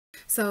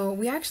So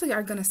we actually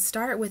are going to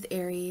start with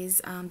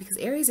Aries because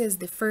Aries is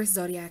the first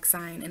zodiac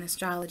sign in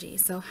astrology.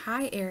 So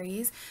hi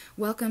Aries,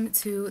 welcome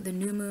to the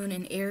new moon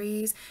in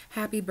Aries.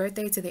 Happy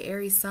birthday to the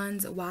Aries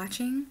suns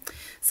watching.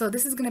 So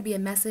this is going to be a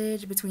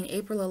message between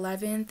April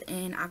 11th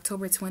and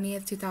October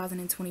 20th,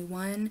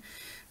 2021.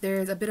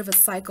 There's a bit of a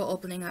cycle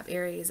opening up,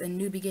 Aries, a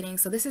new beginning.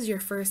 So this is your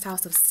first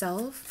house of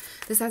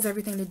self. This has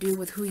everything to do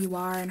with who you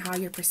are and how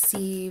you're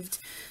perceived.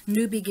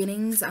 New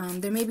beginnings.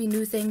 There may be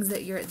new things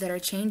that are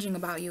changing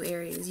about you,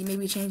 Aries. You may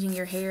be changing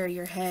your hair,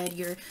 your head,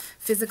 your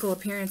physical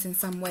appearance in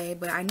some way.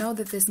 But I know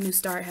that this new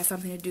start has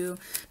something to do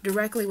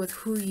directly with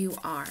who you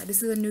are.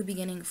 This is a new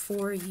beginning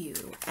for you,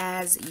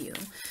 as you.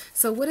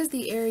 So what is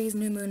the Aries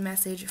new moon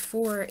message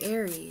for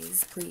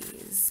Aries,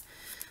 please?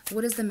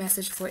 What is the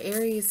message for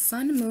Aries,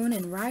 sun, moon,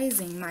 and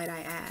rising, might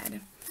I add?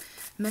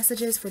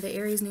 Messages for the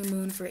Aries new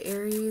moon for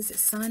Aries,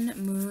 sun,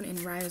 moon, and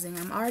rising.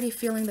 I'm already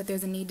feeling that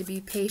there's a need to be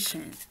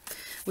patient,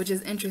 which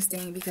is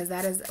interesting because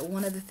that is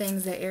one of the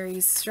things that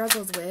Aries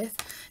struggles with.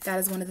 That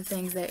is one of the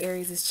things that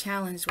Aries is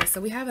challenged with.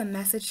 So we have a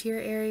message here,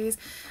 Aries.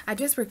 I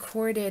just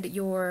recorded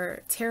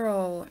your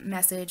tarot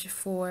message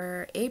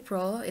for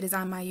April. It is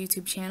on my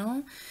YouTube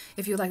channel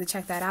if you would like to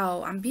check that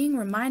out. I'm being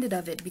reminded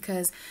of it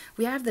because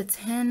we have the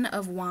 10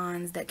 of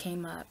Wands that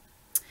came up.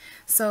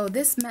 So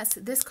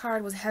this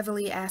card was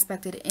heavily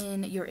aspected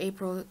in your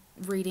April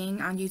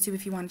reading on YouTube.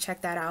 If you want to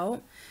check that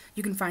out,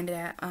 you can find it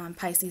at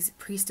Pisces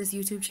Priestess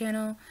YouTube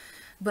channel.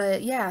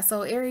 But yeah,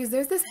 so Aries,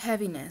 there's this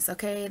heaviness,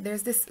 okay?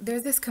 There's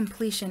this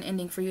completion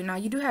ending for you. Now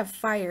you do have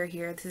fire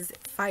here. This is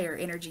fire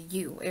energy,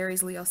 you,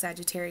 Aries, Leo,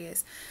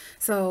 Sagittarius.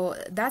 So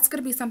that's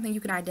going to be something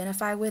you can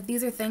identify with.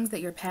 These are things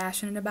that you're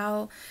passionate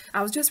about.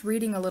 I was just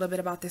reading a little bit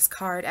about this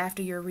card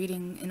after your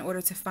reading in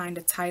order to find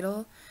a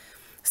title.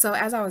 So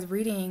as I was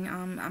reading,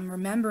 I'm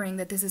remembering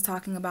that this is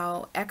talking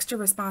about extra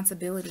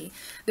responsibility.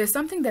 There's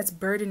something that's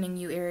burdening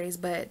you, Aries,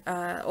 but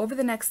over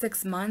the next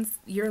 6 months,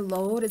 your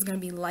load is going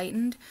to be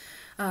lightened.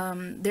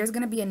 There's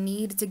going to be a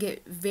need to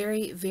get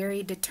very,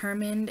 very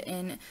determined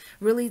and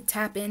really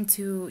tap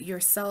into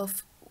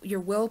yourself, your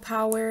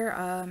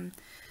willpower.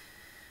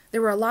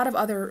 There were a lot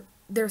of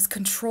there's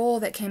control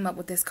that came up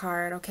with this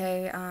card,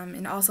 okay?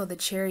 And also the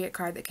Chariot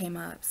card that came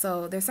up.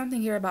 So there's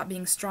something here about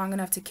being strong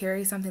enough to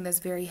carry something that's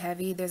very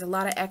heavy. There's a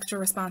lot of extra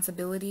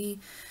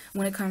responsibility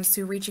when it comes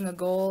to reaching a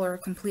goal or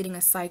completing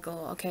a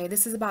cycle, okay?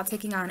 This is about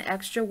taking on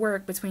extra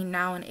work between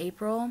now and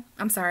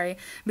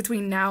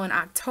between now and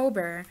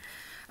October.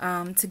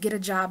 To get a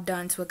job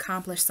done, to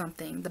accomplish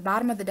something. The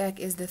bottom of the deck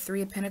is the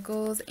 3 of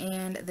Pentacles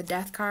and the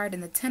Death card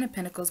and the 10 of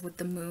Pentacles with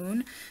the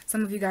Moon.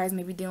 Some of you guys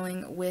may be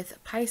dealing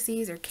with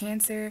Pisces or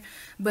Cancer,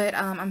 but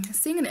I'm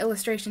seeing an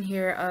illustration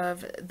here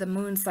of the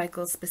moon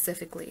cycle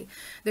specifically.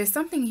 There's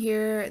something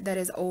here that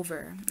is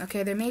over,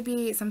 okay? There may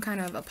be some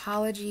kind of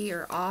apology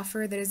or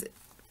offer that is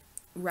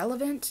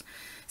relevant,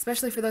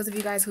 especially for those of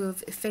you guys who have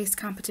faced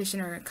competition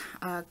or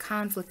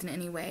conflict in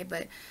any way.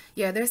 But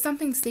yeah, there's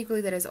something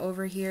secretly that is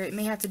over here. It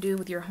may have to do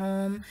with your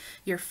home,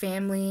 your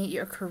family,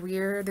 your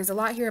career. There's a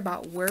lot here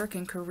about work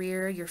and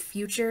career, your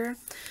future.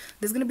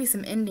 There's going to be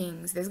some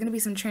endings. There's going to be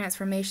some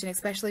transformation,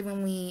 especially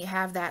when we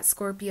have that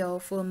Scorpio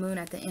full moon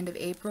at the end of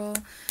April.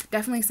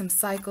 Definitely some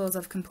cycles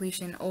of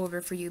completion over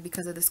for you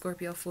because of the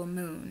Scorpio full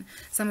moon.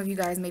 Some of you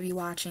guys may be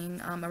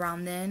watching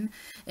around then.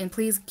 And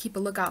please keep a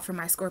lookout for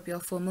my Scorpio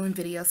full moon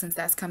video since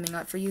that's coming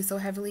up for you so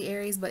heavily,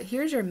 Aries. But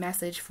here's your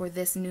message for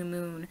this new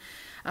moon.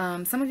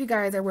 Some of you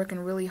guys are working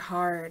really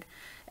hard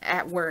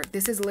at work.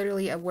 This is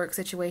literally a work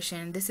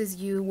situation. This is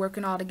you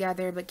working all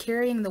together but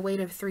carrying the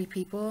weight of 3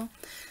 people.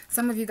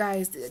 Some of you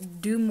guys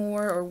do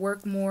more or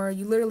work more.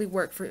 You literally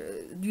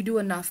you do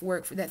enough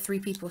work that 3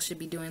 people should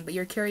be doing, but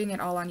you're carrying it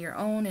all on your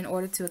own in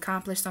order to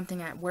accomplish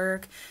something at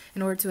work,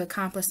 in order to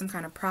accomplish some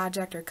kind of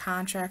project or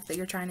contract that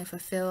you're trying to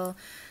fulfill.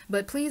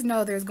 But please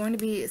know there's going to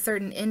be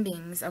certain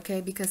endings,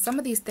 okay? Because some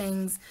of these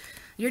things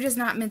you're just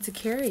not meant to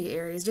carry,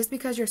 Aries. Just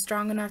because you're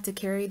strong enough to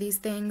carry these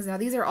things. Now,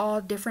 these are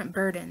all different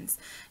burdens.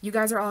 You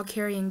guys are all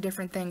carrying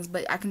different things,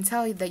 but I can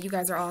tell you that you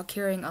guys are all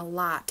carrying a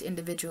lot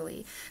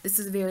individually. This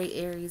is very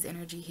Aries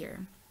energy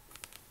here.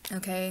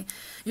 Okay,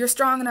 you're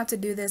strong enough to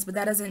do this, but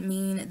that doesn't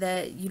mean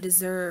that you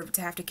deserve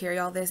to have to carry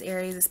all this,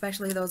 Aries,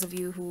 especially those of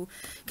you who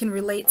can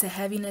relate to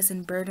heaviness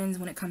and burdens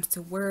when it comes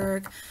to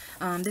work.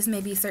 This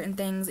may be certain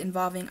things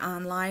involving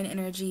online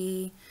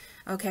energy.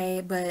 Okay,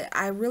 but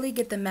I really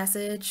get the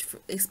message,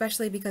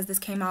 especially because this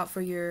came out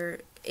for your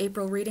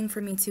April reading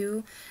for me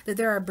too, that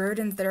there are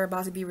burdens that are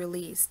about to be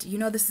released. You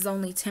know this is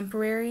only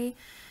temporary,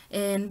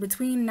 and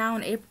between now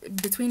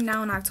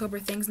and October,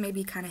 things may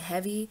be kind of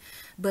heavy,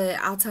 but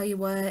I'll tell you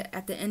what,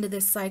 at the end of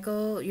this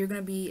cycle, you're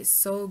going to be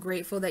so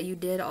grateful that you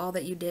did all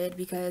that you did,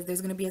 because there's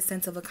going to be a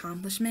sense of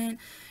accomplishment,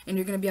 and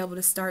you're going to be able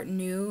to start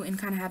new and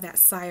kind of have that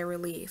sigh of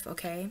relief,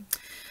 okay?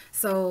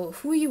 So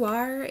who you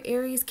are,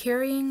 Aries,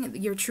 carrying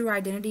your true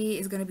identity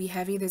is going to be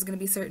heavy. There's going to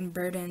be certain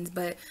burdens,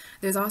 but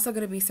there's also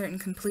going to be certain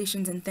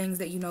completions and things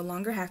that you no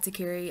longer have to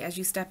carry as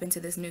you step into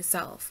this new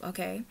self,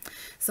 okay?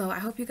 So I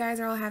hope you guys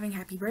are all having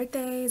happy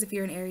birthdays. If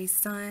you're an Aries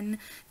sun,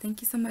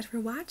 thank you so much for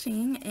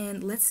watching,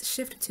 and let's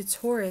shift to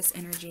Taurus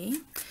energy.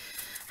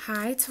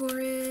 Hi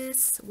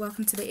Taurus,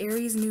 welcome to the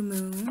Aries new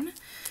moon.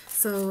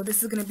 So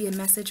this is going to be a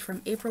message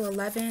from April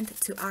 11th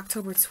to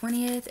October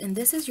 20th, and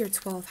this is your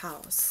 12th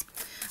house.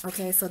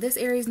 Okay, so this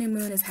Aries new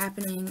moon is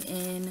happening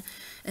in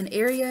an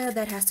area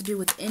that has to do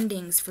with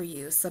endings for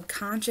you,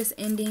 subconscious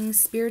endings,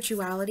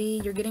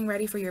 spirituality. You're getting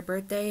ready for your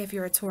birthday if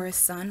you're a Taurus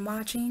sun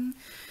watching.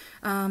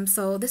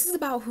 So this is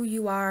about who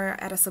you are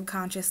at a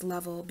subconscious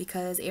level,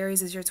 because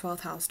Aries is your 12th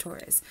house,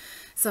 Taurus.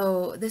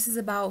 So this is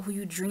about who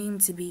you dream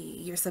to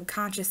be, your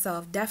subconscious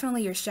self,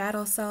 definitely your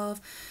shadow self,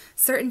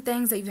 certain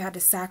things that you've had to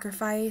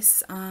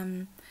sacrifice,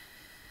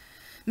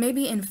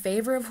 maybe in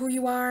favor of who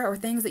you are, or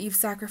things that you've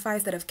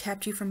sacrificed that have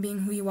kept you from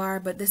being who you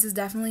are. But this is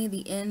definitely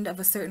the end of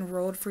a certain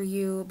road for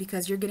you,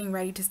 because you're getting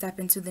ready to step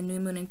into the new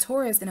moon in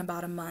Taurus in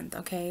about a month.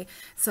 Okay,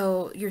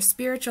 so your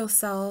spiritual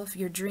self,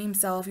 your dream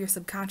self, your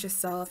subconscious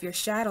self, your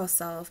shadow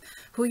self,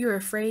 who you're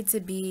afraid to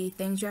be,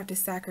 things you have to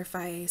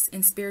sacrifice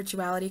in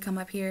spirituality come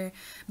up here.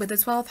 But the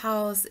 12th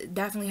house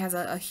definitely has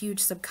a huge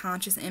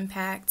subconscious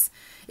impact.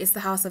 It's the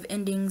house of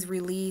endings,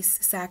 release,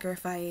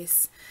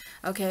 sacrifice.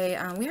 Okay,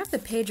 we have the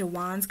Page of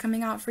Wands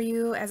coming out for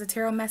you as a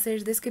tarot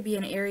message. This could be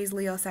an Aries,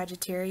 Leo,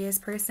 Sagittarius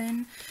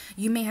person.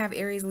 You may have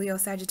Aries, Leo,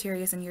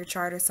 Sagittarius in your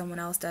chart, or someone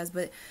else does,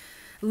 but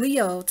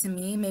Leo to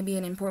me may be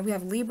an important. We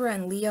have Libra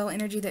and Leo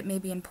energy that may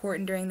be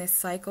important during this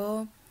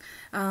cycle.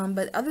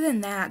 But other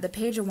than that, the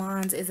Page of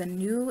Wands is a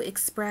new,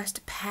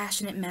 expressed,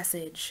 passionate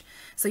message.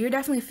 So you're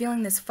definitely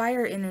feeling this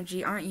fire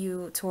energy, aren't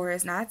you,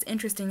 Taurus? Now, that's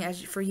interesting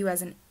for you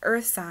as an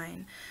earth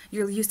sign.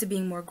 You're used to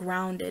being more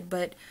grounded,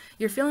 but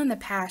you're feeling the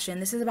passion.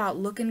 This is about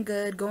looking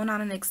good, going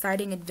on an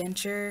exciting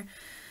adventure.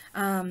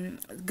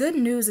 Good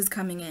news is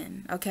coming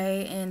in,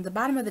 okay? And the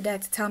bottom of the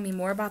deck to tell me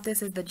more about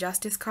this is the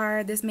Justice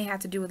card. This may have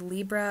to do with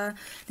Libra.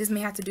 This may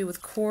have to do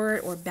with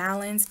court or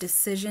balance,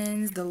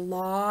 decisions, the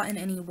law in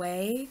any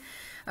way.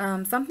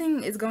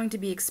 Something is going to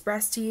be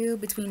expressed to you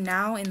between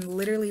now and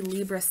literally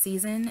Libra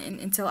season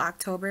until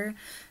October.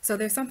 So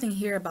there's something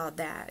here about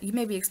that. You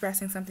may be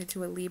expressing something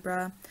to a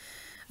Libra.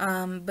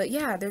 But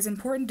yeah, there's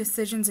important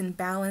decisions and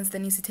balance that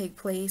needs to take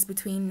place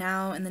between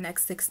now and the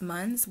next 6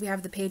 months. We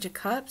have the Page of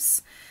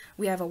Cups.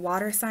 We have a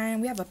water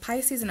sign. We have a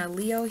Pisces and a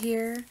Leo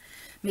here.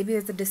 Maybe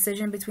there's a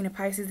decision between a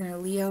Pisces and a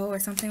Leo or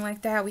something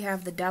like that. We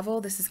have the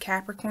Devil. This is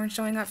Capricorn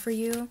showing up for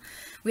you.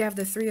 We have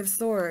the Three of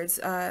Swords.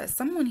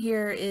 Someone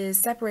here is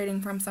separating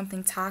from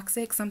something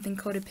toxic, something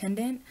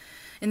codependent,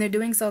 and they're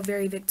doing so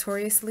very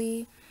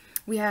victoriously.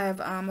 We have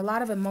a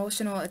lot of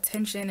emotional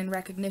attention and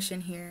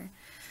recognition here.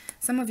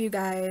 Some of you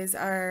guys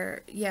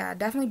are, yeah,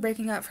 definitely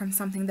breaking up from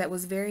something that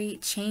was very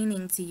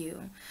chaining to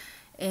you.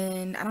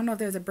 And I don't know if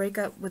there's a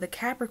breakup with a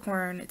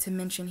Capricorn to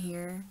mention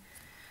here,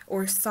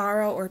 or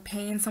sorrow or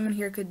pain. Someone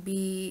here could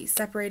be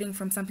separating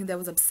from something that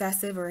was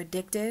obsessive or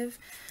addictive.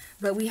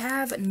 But we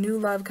have new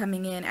love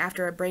coming in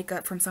after a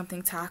breakup from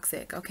something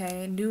toxic,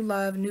 okay? New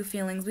love, new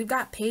feelings. We've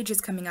got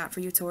pages coming out for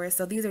you, Taurus.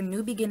 So these are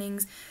new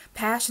beginnings,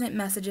 passionate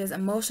messages,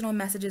 emotional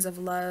messages of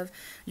love.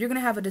 You're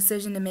going to have a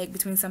decision to make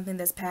between something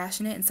that's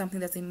passionate and something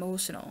that's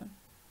emotional.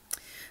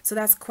 So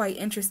that's quite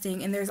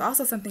interesting. And there's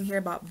also something here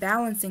about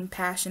balancing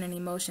passion and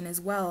emotion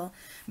as well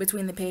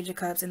between the Page of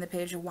Cups and the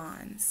Page of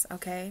Wands,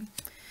 okay?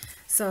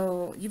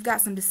 So you've got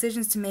some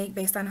decisions to make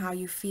based on how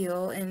you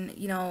feel. And,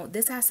 you know,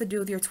 this has to do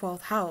with your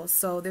 12th house.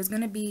 So there's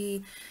going to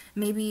be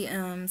maybe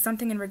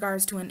something in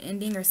regards to an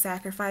ending or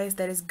sacrifice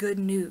that is good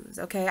news.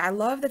 Okay, I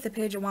love that the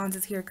Page of Wands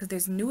is here, because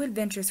there's new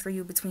adventures for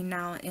you between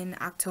now and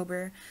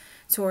October,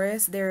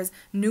 Taurus. There's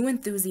new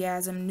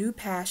enthusiasm, new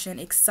passion,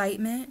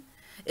 excitement,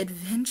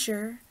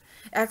 adventure,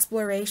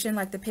 exploration.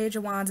 Like the Page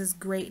of Wands is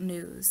great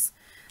news.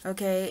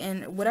 Okay,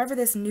 and whatever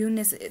this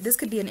newness, this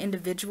could be an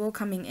individual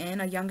coming in,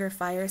 a younger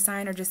fire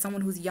sign, or just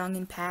someone who's young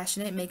and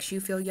passionate, makes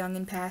you feel young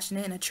and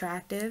passionate and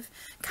attractive,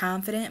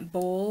 confident,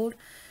 bold,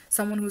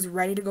 someone who's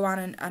ready to go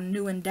on a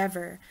new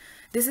endeavor.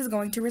 This is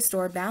going to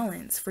restore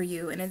balance for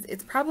you, and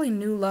it's probably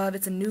new love.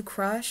 It's a new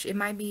crush. It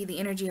might be the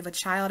energy of a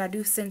child. I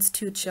do sense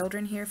 2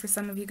 children here for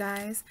some of you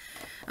guys.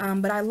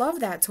 But I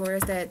love that,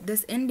 Taurus, that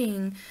this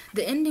ending,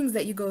 the endings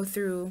that you go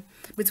through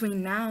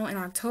between now and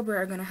October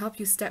are going to help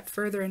you step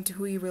further into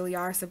who you really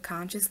are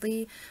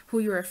subconsciously, who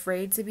you're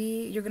afraid to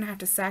be. You're going to have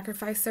to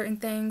sacrifice certain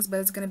things, but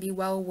it's going to be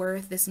well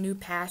worth this new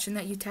passion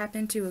that you tap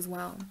into as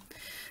well.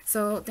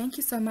 So thank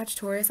you so much,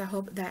 Taurus. I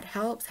hope that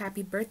helps.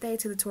 Happy birthday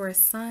to the Taurus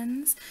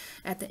suns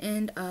at the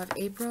end of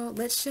April.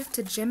 Let's shift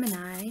to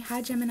Gemini.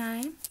 Hi,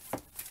 Gemini.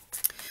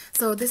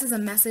 So this is a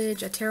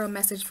message, a tarot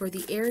message for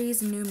the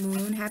Aries new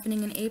moon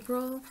happening in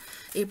April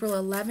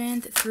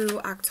 11th through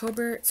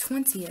October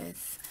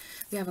 20th.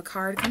 We have a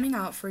card coming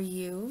out for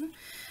you.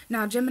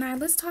 Now, Gemini,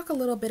 let's talk a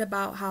little bit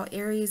about how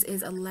Aries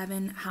is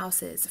 11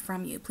 houses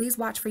from you. Please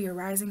watch for your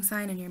rising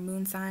sign and your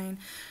moon sign.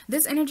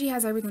 This energy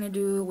has everything to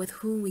do with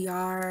who we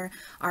are,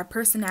 our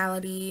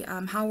personality,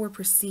 how we're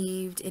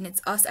perceived, and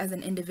it's us as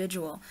an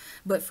individual.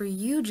 But for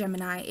you,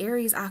 Gemini,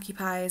 Aries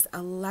occupies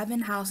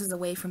 11 houses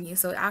away from you.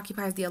 So it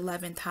occupies the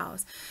 11th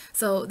house.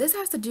 So this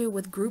has to do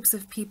with groups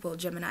of people,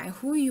 Gemini,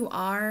 who you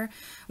are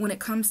when it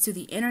comes to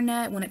the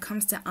internet, when it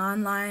comes to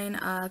online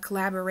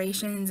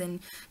collaborations and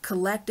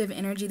collective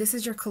energy. This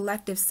is your collective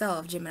collective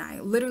self, Gemini.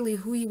 Literally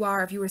who you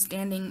are if you were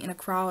standing in a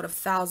crowd of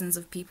thousands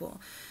of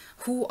people.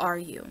 Who are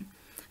you?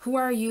 Who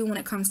are you when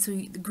it comes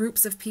to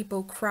groups of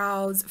people,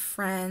 crowds,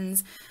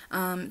 friends,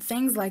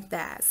 things like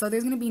that? So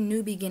there's going to be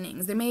new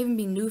beginnings. There may even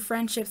be new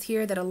friendships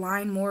here that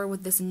align more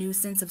with this new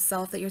sense of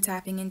self that you're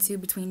tapping into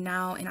between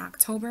now and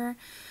October.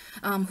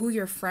 Who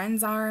your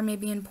friends are may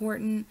be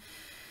important.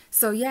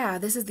 So yeah,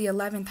 this is the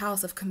 11th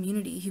house of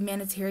community,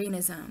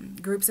 humanitarianism,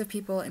 groups of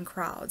people and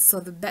crowds. So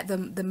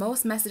the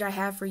most message I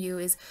have for you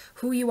is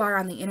who you are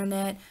on the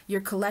internet,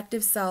 your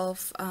collective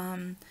self,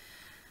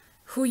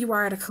 who you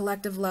are at a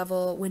collective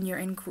level when you're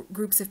in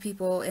groups of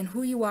people, and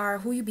who you are,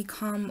 who you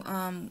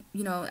become.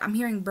 You know, I'm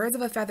hearing birds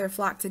of a feather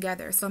flock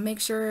together. So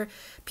make sure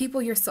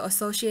people you're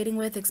associating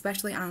with,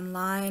 especially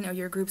online or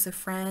your groups of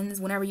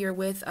friends, whenever you're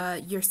with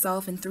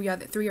yourself and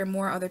three or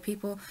more other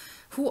people,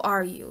 who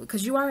are you?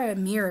 Because you are a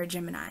mirror,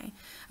 Gemini.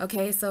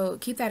 Okay, so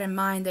keep that in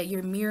mind, that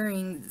you're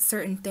mirroring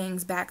certain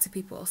things back to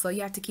people. So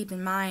you have to keep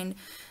in mind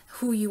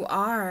who you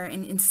are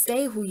and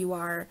stay who you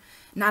are,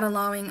 not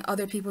allowing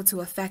other people to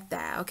affect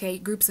that. Okay,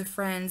 groups of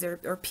friends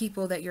or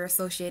people that you're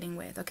associating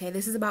with. Okay,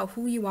 this is about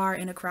who you are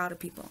in a crowd of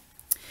people.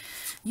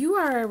 You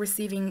are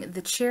receiving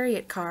the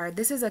Chariot card.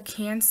 This is a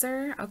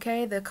Cancer,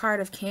 okay? The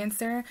card of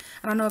Cancer.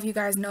 I don't know if you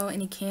guys know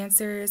any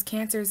Cancers.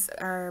 Cancers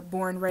are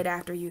born right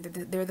after you.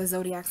 They're the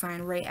zodiac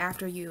sign right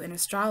after you in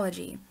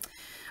astrology.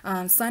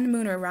 Sun,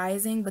 moon, or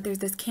rising, but there's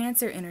this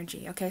Cancer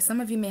energy, okay?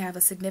 Some of you may have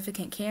a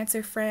significant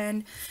Cancer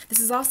friend. This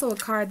is also a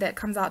card that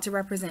comes out to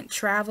represent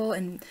travel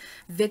and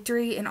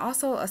victory, and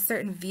also a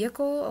certain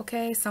vehicle,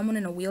 okay? Someone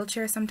in a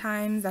wheelchair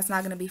sometimes. That's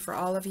not going to be for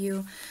all of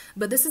you,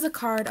 but this is a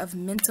card of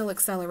mental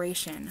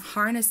acceleration,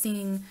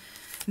 harnessing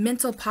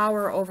mental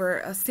power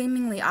over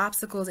seemingly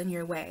obstacles in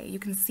your way. You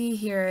can see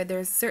here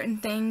there's certain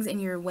things in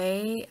your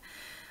way,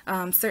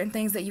 certain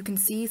things that you can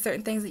see,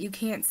 certain things that you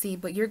can't see,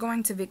 but you're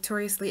going to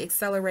victoriously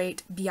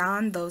accelerate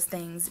beyond those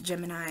things,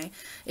 Gemini,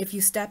 if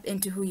you step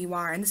into who you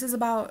are. And this is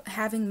about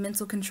having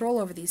mental control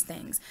over these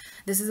things.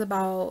 This is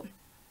about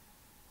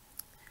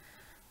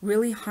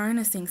really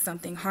harnessing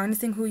something,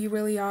 harnessing who you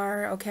really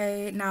are,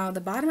 okay? Now, the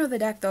bottom of the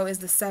deck, though, is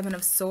the Seven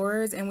of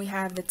Swords, and we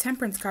have the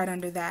Temperance card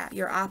under that,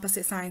 your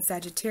opposite sign,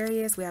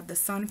 Sagittarius. We have the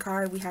Sun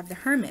card. We have the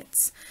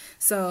Hermits.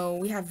 So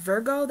we have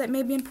Virgo that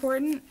may be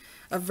important,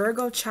 a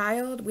Virgo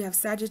child. We have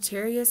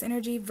Sagittarius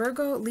energy,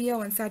 Virgo, Leo,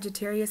 and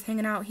Sagittarius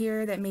hanging out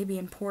here that may be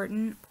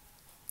important.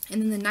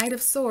 And then the Knight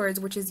of Swords,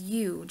 which is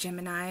you,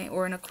 Gemini,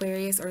 or an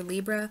Aquarius or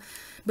Libra,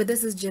 but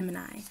this is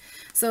Gemini.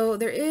 So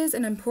there is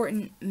an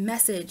important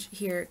message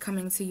here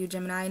coming to you,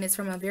 Gemini, and it's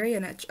from a very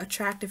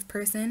attractive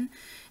person,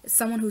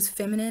 someone who's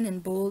feminine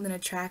and bold and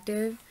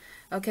attractive.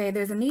 Okay,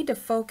 there's a need to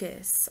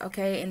focus,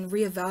 okay, and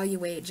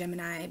reevaluate,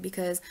 Gemini,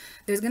 because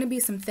there's going to be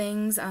some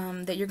things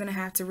that you're going to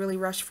have to really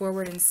rush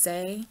forward and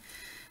say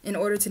in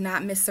order to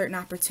not miss certain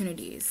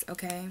opportunities,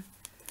 okay?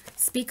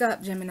 Speak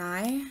up,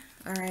 Gemini,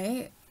 all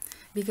right?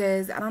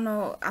 Because I don't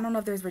know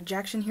if there's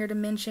rejection here to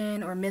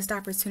mention, or missed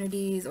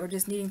opportunities, or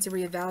just needing to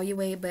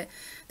reevaluate, but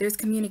there's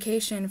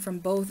communication from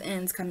both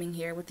ends coming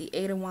here with the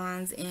Eight of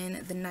Wands and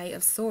the Knight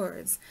of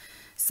Swords.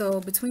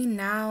 So between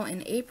now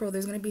and April,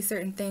 there's going to be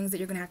certain things that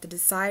you're going to have to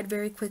decide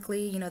very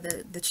quickly. You know,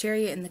 the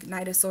Chariot and the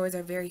Knight of Swords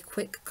are very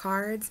quick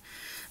cards.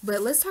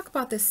 But let's talk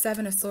about this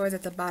Seven of Swords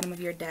at the bottom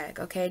of your deck,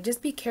 okay?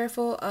 Just be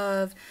careful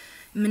of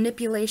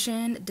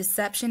manipulation,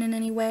 deception in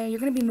any way. You're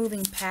going to be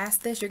moving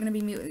past this. You're going to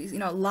be, you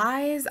know,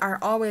 lies are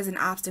always an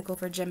obstacle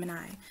for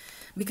Gemini,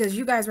 because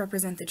you guys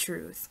represent the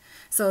truth.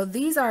 So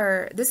this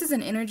is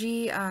an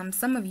energy,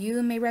 some of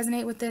you may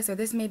resonate with this, or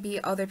this may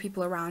be other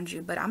people around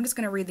you, but I'm just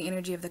going to read the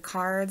energy of the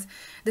cards.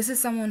 This is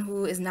someone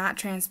who is not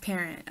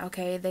transparent,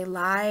 okay? They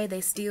lie,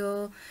 they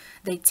steal,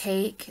 they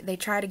take, they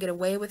try to get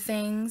away with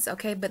things,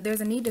 okay? But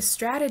there's a need to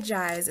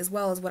strategize as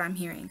well, as what I'm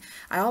hearing.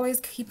 I always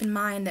keep in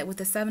mind that with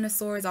the Seven of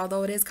Swords,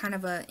 although it is kind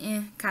of a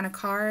kind of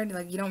card,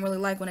 like you don't really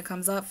like when it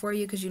comes up for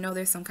you because you know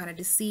there's some kind of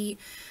deceit,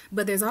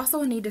 but there's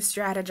also a need to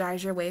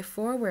strategize your way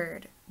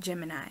forward,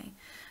 Gemini.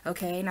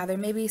 Okay, now there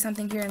may be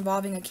something here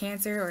involving a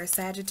Cancer or a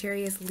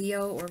Sagittarius,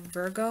 Leo, or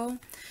Virgo.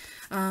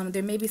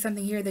 There may be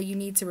something here that you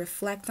need to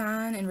reflect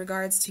on in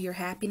regards to your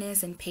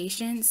happiness and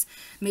patience,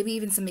 maybe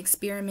even some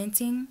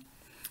experimenting,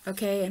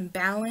 okay, and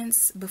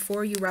balance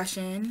before you rush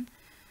in.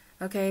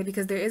 Okay,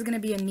 because there is going to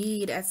be a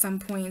need at some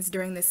points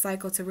during this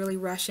cycle to really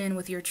rush in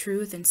with your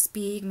truth and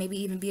speak, maybe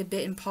even be a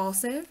bit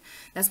impulsive.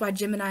 That's why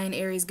Gemini and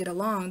Aries get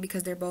along,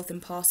 because they're both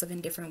impulsive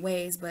in different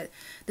ways. But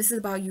this is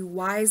about you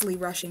wisely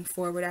rushing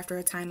forward after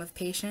a time of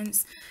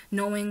patience,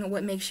 knowing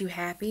what makes you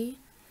happy.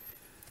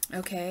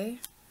 Okay.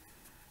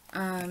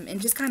 And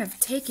just kind of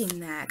taking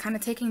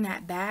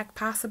that back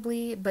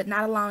possibly, but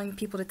not allowing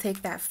people to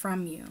take that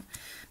from you.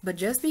 But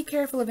just be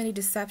careful of any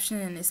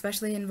deception,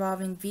 especially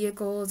involving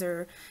vehicles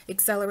or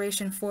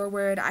acceleration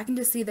forward. I can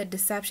just see that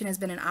deception has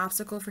been an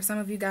obstacle for some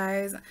of you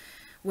guys,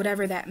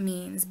 whatever that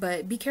means.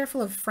 But be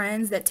careful of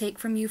friends that take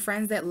from you,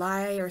 friends that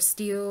lie or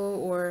steal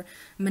or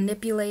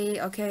manipulate,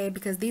 okay?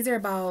 Because these are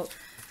about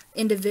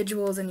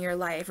individuals in your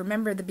life.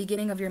 Remember, the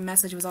beginning of your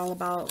message was all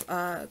about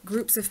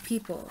groups of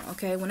people,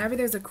 okay? Whenever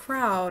there's a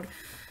crowd,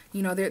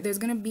 You know, there's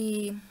going to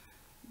be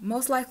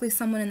most likely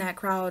someone in that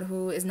crowd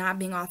who is not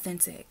being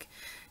authentic.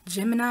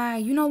 Gemini,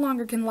 you no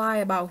longer can lie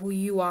about who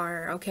you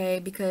are, okay?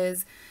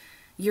 Because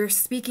you're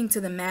speaking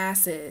to the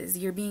masses.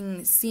 You're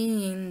being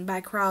seen by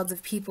crowds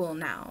of people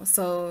now.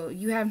 So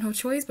you have no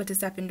choice but to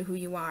step into who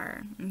you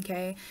are,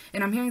 okay?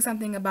 And I'm hearing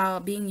something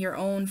about being your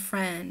own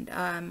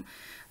friend.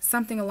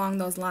 Something along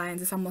those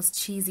lines. It's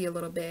almost cheesy a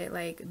little bit.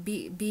 Like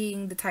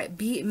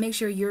make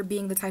sure you're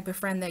being the type of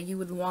friend that you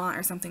would want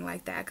or something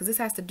like that. Because this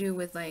has to do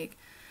with like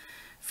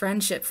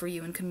friendship for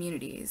you in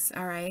communities.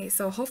 All right,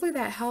 so hopefully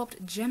that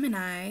helped,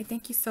 Gemini.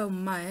 Thank you so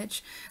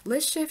much.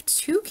 Let's shift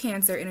to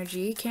Cancer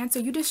energy. Cancer,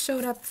 you just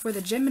showed up for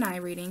the Gemini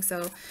reading,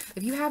 so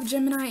if you have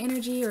Gemini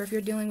energy or if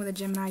you're dealing with a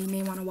Gemini, you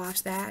may want to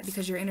watch that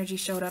because your energy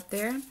showed up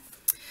there.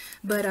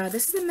 But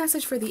this is a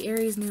message for the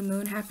Aries new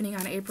moon happening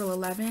on April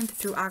 11th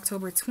through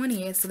October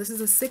 20th. So this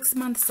is a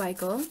 6-month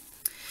cycle.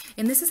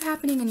 And this is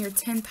happening in your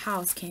 10th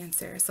house,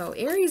 Cancer. So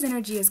Aries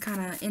energy is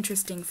kind of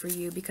interesting for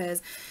you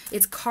because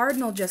it's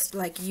cardinal just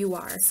like you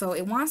are. So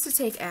it wants to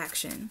take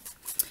action.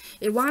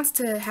 It wants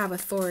to have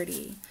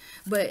authority,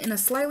 but in a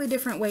slightly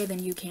different way than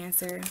you,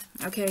 Cancer.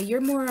 Okay, you're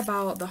more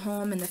about the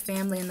home and the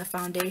family and the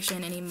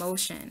foundation and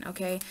emotion.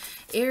 Okay,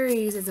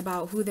 Aries is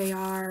about who they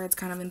are. It's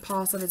kind of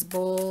impulsive, it's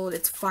bold,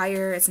 it's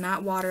fire, it's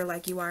not water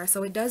like you are.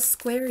 So it does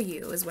square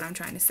you, is what I'm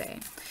trying to say.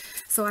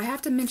 So I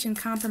have to mention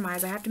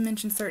compromise. I have to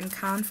mention certain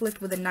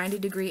conflict with a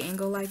 90-degree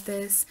angle like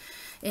this.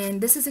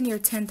 And this is in your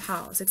 10th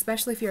house,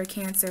 especially if you're a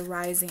Cancer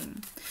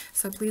rising.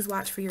 So please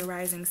watch for your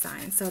rising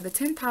sign. So the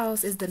 10th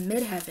house is the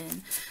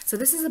midheaven. So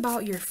this is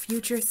about your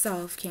future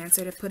self,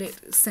 Cancer, to put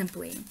it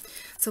simply.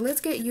 So let's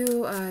get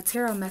you a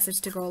tarot message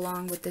to go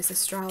along with this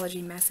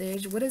astrology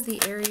message. What is the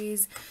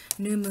Aries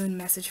new moon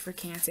message for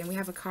Cancer? And we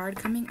have a card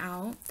coming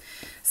out.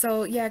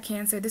 So yeah,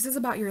 Cancer, this is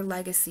about your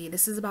legacy.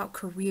 This is about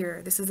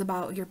career. This is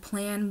about your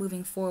plan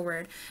moving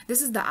forward. This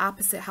is the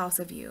opposite house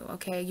of you,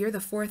 okay? You're the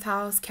 4th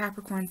house,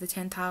 Capricorn's the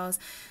 10th house,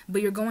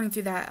 but you're going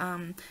through that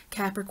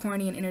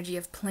Capricornian energy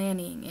of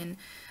planning and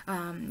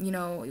you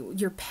know,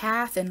 your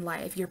path in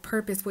life, your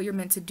purpose, what you're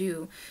meant to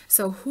do.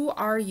 So who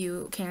are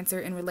you, Cancer,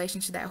 in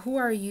relation to that? Who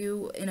are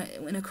you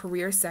in a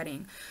career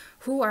setting?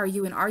 Who are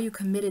you, and are you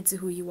committed to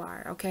who you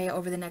are, okay,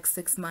 over the next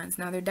 6 months?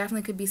 Now, there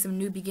definitely could be some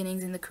new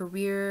beginnings in the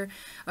career,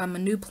 a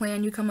new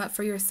plan you come up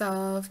for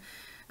yourself,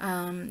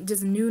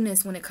 just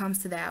newness when it comes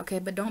to that, okay?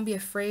 But don't be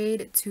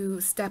afraid to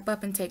step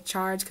up and take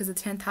charge because the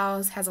 10th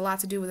house has a lot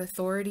to do with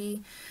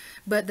authority.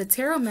 But the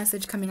tarot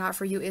message coming out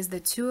for you is the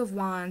 2 of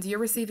Wands. You're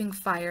receiving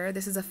fire.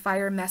 This is a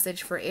fire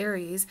message for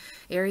Aries.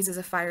 Aries is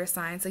a fire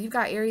sign. So you've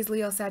got Aries,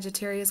 Leo,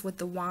 Sagittarius with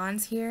the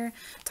Wands here.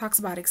 Talks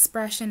about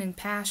expression and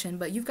passion,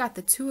 but you've got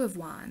the 2 of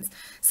Wands.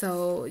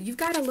 So you've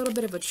got a little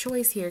bit of a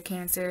choice here,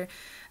 Cancer,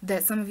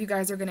 that some of you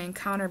guys are going to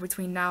encounter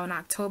between now and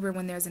October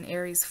when there's an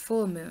Aries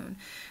full moon.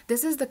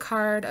 This is the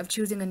card of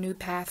choosing a new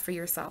path for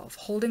yourself,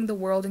 holding the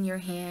world in your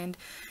hand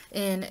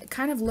and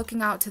kind of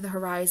looking out to the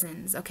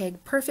horizons. Okay,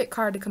 perfect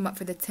card to come up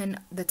for the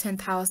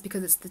 10th house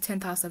because it's the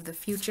 10th house of the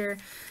future.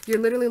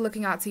 You're literally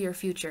looking out to your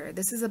future.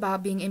 This is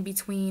about being in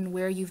between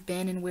where you've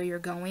been and where you're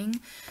going,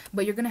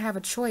 but you're going to have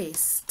a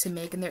choice to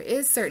make, and there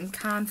is certain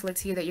conflict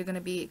here that you're going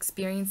to be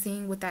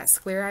experiencing with that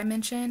square I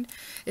mentioned,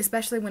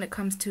 especially when it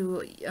comes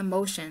to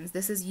emotions.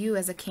 This is you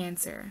as a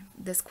Cancer.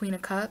 This Queen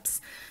of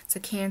Cups, it's a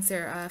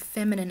Cancer,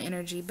 feminine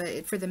energy,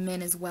 but for the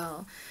men as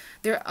well.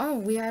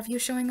 We have you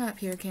showing up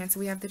here, Cancer.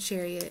 We have the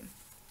Chariot.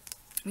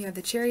 We have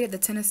the Chariot, the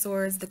 10 of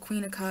Swords, the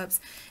Queen of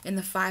Cups, and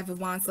the 5 of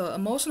Wands. So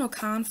emotional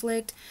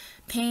conflict,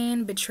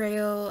 pain,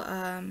 betrayal,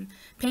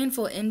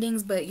 painful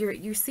endings, but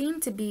you seem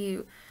to be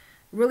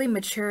really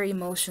mature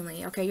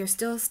emotionally. Okay, you are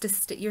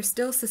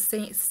still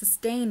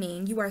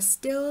sustaining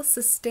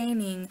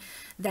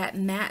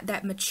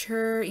that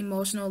mature,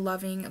 emotional,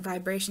 loving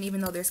vibration,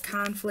 even though there's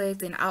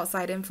conflict and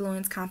outside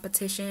influence,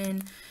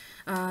 competition.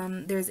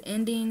 There's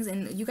endings,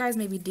 and you guys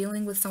may be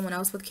dealing with someone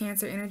else with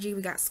Cancer energy.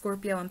 We got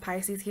Scorpio and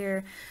Pisces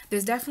here.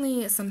 There's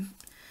definitely some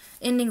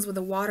endings with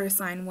a water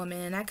sign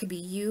woman, and that could be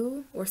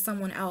you or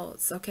someone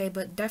else, okay?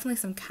 But definitely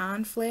some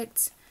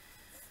conflict,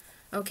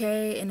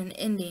 okay, and an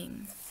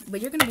ending. But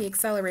you're going to be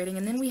accelerating.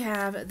 And then we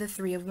have the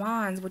 3 of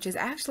Wands, which is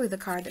actually the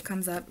card that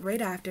comes up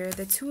right after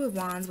the 2 of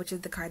Wands, which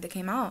is the card that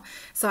came out.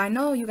 So I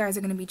know you guys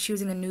are going to be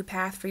choosing a new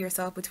path for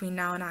yourself between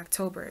now and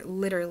October,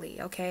 literally,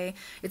 okay?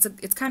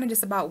 It's kind of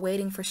just about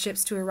waiting for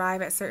ships to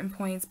arrive at certain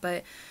points,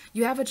 but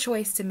you have a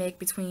choice to make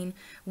between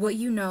what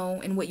you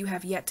know and what you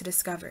have yet to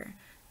discover,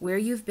 where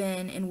you've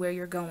been and where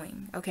you're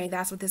going. Okay,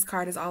 that's what this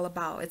card is all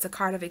about. It's a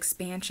card of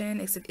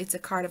expansion. It's a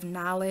card of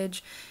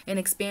knowledge and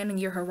expanding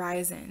your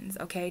horizons.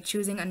 Okay,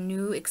 choosing a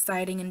new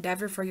exciting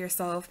endeavor for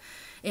yourself.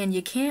 And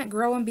you can't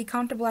grow and be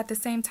comfortable at the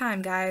same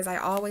time, guys. I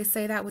always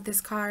say that with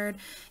this card.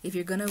 If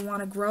you're gonna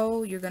want to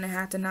grow, you're gonna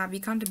have to not be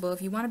comfortable.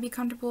 If you want to be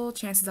comfortable,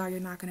 chances are you're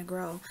not gonna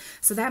grow.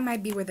 So that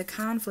might be where the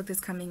conflict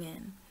is coming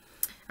in.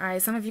 All right,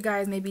 some of you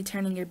guys may be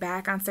turning your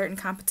back on certain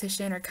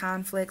competition or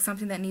conflict,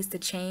 something that needs to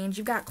change.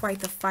 You've got quite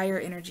the fire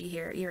energy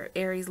here. You're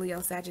Aries,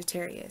 Leo,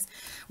 Sagittarius.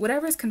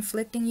 Whatever is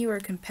conflicting you or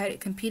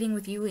competing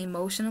with you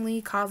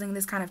emotionally, causing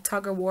this kind of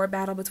tug of war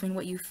battle between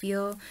what you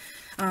feel,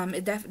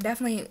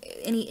 definitely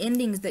any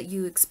endings that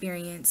you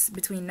experience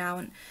between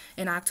now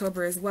and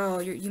October as well.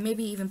 You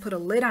maybe even put a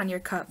lid on your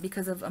cup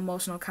because of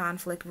emotional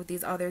conflict with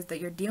these others that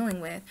you're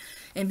dealing with.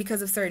 And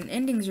because of certain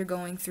endings you're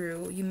going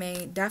through, you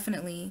may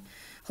definitely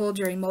hold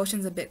your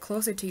emotions a bit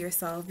closer to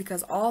yourself,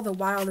 because all the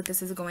while that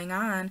this is going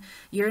on,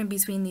 you're in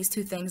between these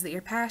two things that you're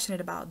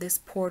passionate about, this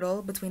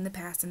portal between the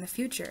past and the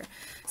future.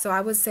 So I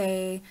would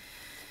say,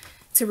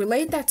 to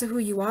relate that to who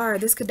you are,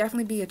 this could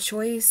definitely be a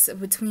choice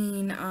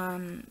between,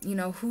 you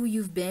know, who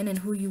you've been and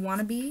who you want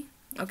to be.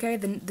 Okay,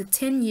 the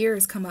 10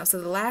 years come up.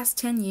 So the last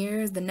 10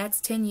 years, the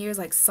next 10 years,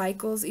 like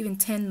cycles, even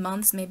 10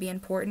 months may be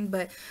important,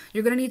 but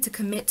you're going to need to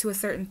commit to a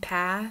certain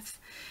path,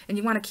 and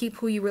you want to keep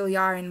who you really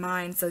are in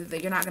mind so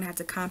that you're not going to have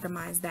to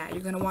compromise that.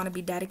 You're going to want to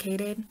be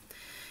dedicated.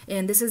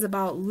 And this is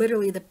about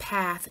literally the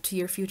path to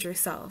your future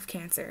self,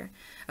 Cancer.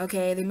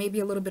 Okay, there may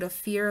be a little bit of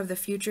fear of the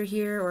future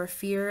here, or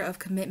fear of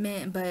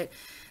commitment, but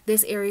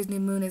this Aries new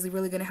moon is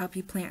really going to help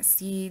you plant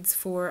seeds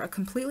for a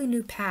completely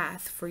new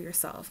path for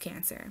yourself,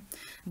 Cancer.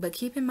 But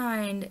keep in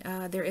mind,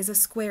 there is a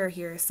square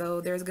here,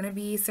 so there's going to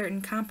be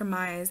certain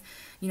compromise,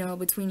 you know,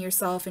 between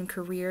yourself and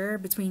career,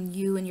 between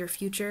you and your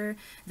future,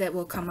 that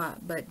will come up.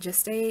 But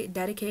just stay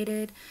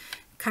dedicated.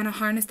 Kind of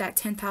harness that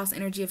 10th house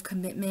energy of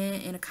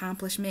commitment and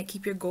accomplishment.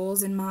 Keep your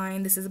goals in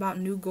mind. This is about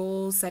new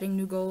goals, setting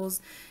new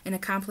goals and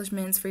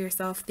accomplishments for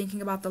yourself,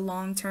 thinking about the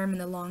long term and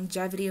the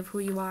longevity of who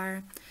you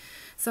are.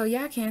 So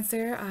yeah,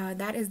 Cancer,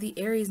 that is the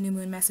Aries new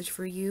moon message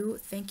for you.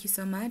 Thank you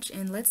so much.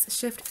 And let's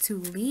shift to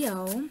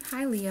Leo.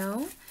 Hi,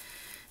 Leo.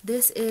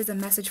 This is a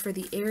message for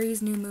the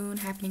Aries new moon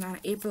happening on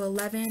April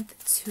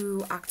 11th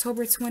to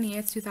October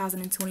 20th,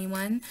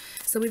 2021.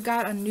 So we've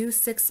got a new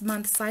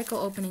 6-month cycle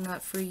opening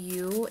up for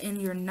you in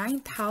your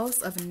 9th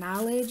house of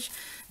knowledge,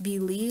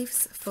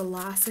 beliefs,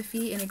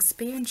 philosophy, and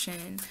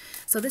expansion.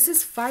 So this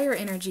is fire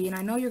energy, and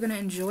I know you're going to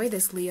enjoy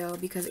this, Leo,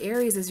 because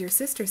Aries is your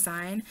sister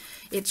sign.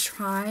 It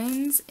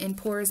trines and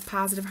pours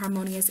positive,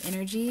 harmonious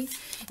energy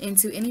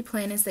into any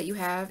planets that you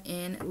have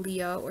in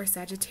Leo or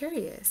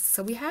Sagittarius.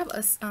 So we have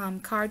a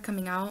card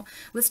coming out.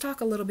 Let's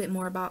talk a little bit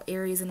more about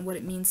Aries and what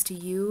it means to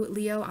you,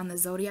 Leo, on the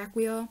zodiac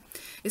wheel,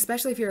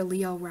 especially if you're a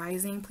Leo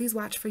rising. Please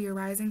watch for your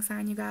rising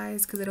sign, you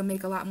guys, because it'll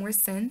make a lot more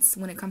sense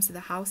when it comes to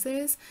the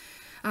houses.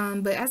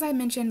 But as I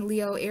mentioned,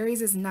 Leo, Aries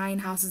is 9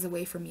 houses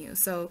away from you.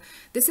 So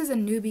this is a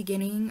new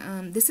beginning.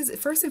 This is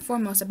first and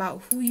foremost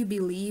about who you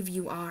believe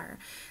you are.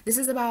 This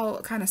is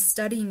about kind of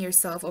studying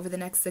yourself over the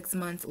next 6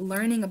 months,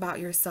 learning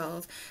about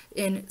yourself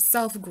in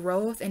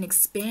self-growth and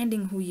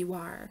expanding who you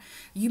are.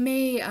 You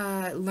may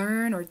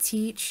learn or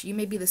teach. You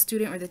may be the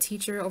student or the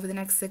teacher over the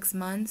next 6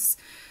 months.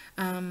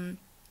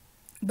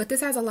 But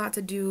this has a lot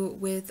to do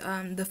with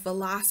the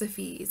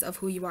philosophies of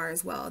who you are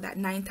as well, that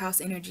 9th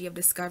house energy of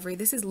discovery.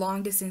 This is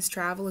long distance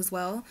travel as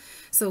well.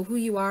 So who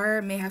you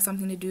are may have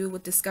something to do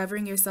with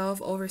discovering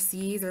yourself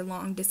overseas or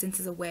long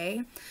distances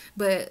away.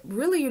 But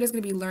really, you're just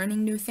going to be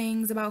learning new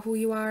things about who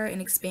you are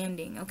and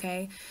expanding,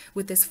 okay?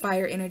 With this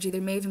fire energy,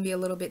 there may even be a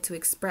little bit to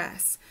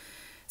express.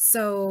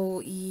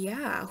 So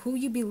yeah, who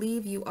you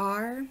believe you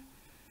are.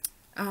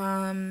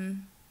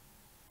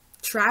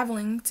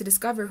 Traveling to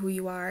discover who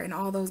you are and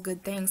all those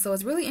good things. So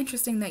it's really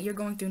interesting that you're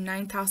going through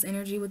 9th house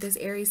energy with this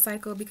Aries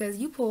cycle, because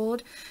you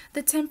pulled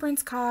the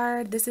Temperance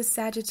card. This is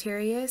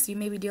Sagittarius. You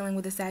may be dealing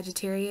with a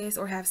Sagittarius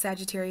or have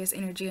Sagittarius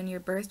energy in your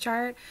birth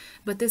chart,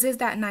 but this is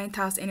that 9th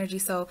house energy.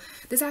 So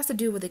this has to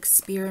do with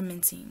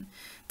experimenting,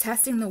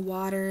 testing the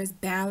waters,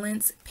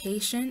 balance,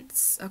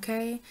 patience,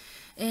 okay?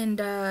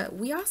 And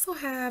we also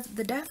have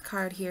the Death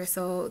card here.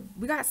 So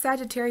we got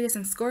Sagittarius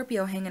and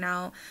Scorpio hanging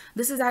out.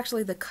 This is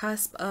actually the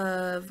cusp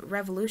of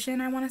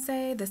revolution, I want to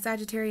say. The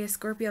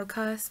Sagittarius-Scorpio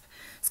cusp.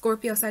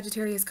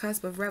 Scorpio-Sagittarius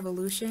cusp of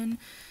revolution.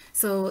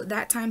 So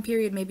that time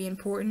period may be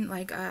important.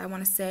 Like I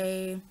want to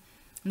say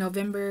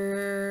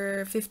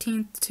November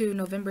 15th to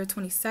November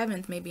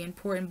 27th may be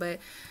important, but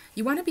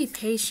you want to be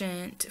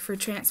patient for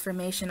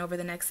transformation over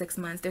the next 6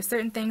 months. There's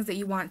certain things that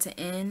you want to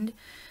end.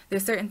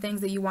 There's certain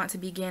things that you want to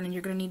begin, and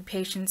you're going to need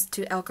patience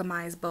to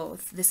alchemize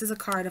both. This is a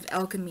card of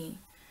alchemy,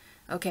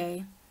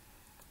 okay?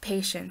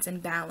 Patience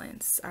and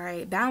balance, all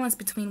right? Balance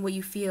between what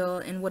you feel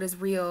and what is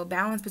real.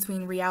 Balance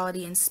between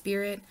reality and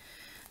spirit.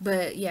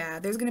 But yeah,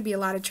 there's going to be a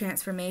lot of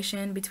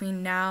transformation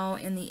between now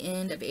and the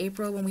end of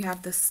April when we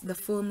have the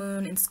full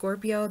moon in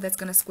Scorpio that's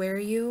going to square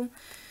you.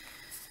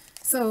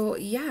 So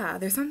yeah,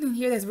 there's something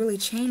here that's really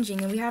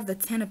changing, and we have the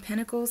 10 of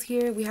Pentacles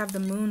here. We have the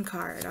Moon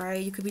card, all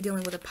right? You could be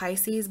dealing with a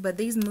Pisces, but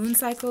these moon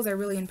cycles are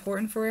really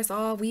important for us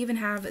all. We even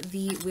have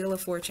the Wheel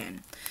of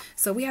Fortune.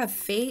 So we have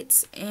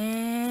fate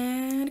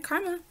and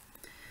karma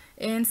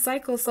and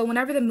cycles. So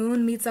whenever the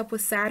moon meets up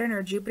with Saturn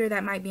or Jupiter,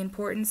 that might be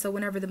important. So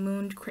whenever the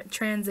moon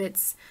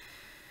transits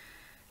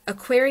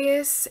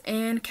Aquarius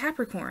and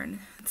Capricorn.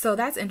 So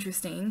that's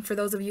interesting. For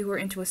those of you who are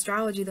into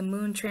astrology, the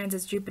moon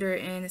transits Jupiter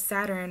and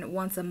Saturn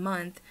once a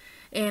month.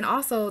 And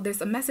also,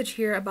 there's a message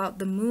here about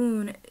the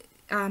moon.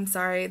 I'm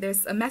sorry,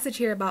 there's a message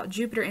here about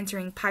Jupiter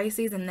entering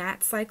Pisces and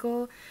that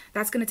cycle.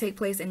 That's going to take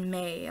place in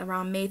May,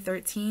 around May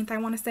 13th, I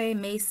want to say.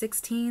 May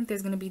 16th,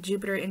 there's going to be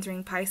Jupiter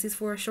entering Pisces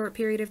for a short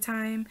period of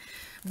time.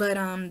 But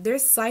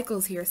there's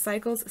cycles here,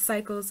 cycles,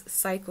 cycles,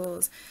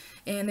 cycles.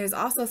 And there's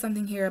also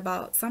something here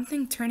about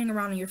something turning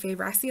around in your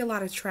favor. I see a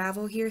lot of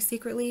travel here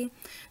secretly.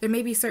 There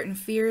may be certain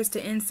fears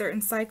to end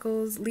certain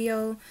cycles,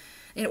 Leo,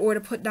 in order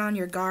to put down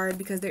your guard,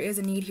 because there is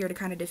a need here to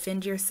kind of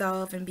defend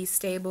yourself and be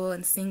stable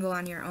and single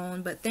on your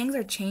own. But things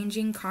are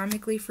changing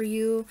karmically for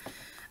you.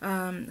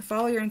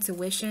 Follow your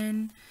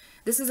intuition.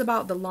 This is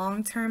about the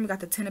long term. We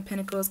got the Ten of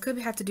Pentacles. Could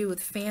have to do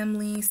with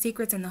family,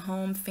 secrets in the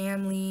home,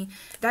 family.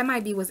 That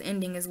might be what's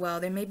ending as well.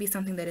 There may be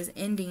something that is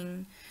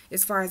ending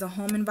as far as a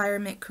home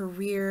environment,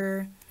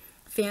 career,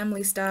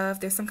 family stuff.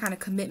 There's some kind of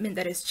commitment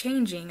that is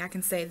changing. I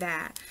can say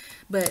that.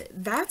 But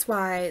that's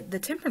why the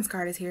Temperance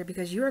card is here,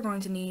 because you are going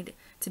to need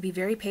to be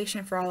very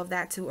patient for all of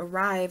that to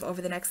arrive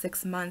over the next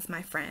 6 months,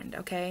 my friend.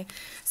 Okay,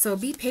 so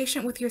be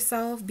patient with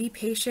yourself. Be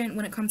patient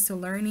when it comes to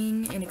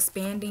learning and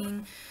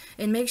expanding,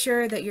 and make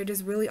sure that you're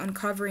just really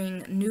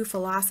uncovering new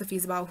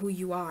philosophies about who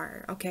you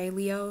are. Okay,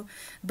 Leo.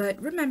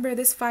 But remember,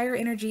 this fire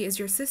energy is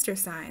your sister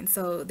sign,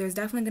 so there's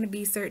definitely going to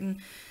be certain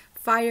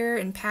fire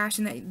and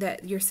passion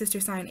that your sister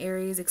sign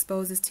Aries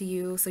exposes to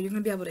you. So you're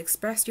going to be able to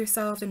express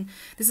yourself, and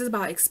this is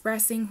about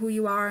expressing who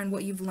you are and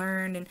what you've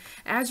learned. And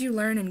as you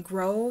learn and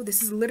grow,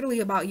 this is literally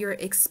about your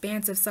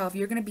expansive self.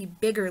 You're going to be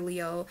bigger,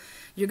 Leo.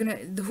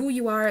 Who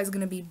you are is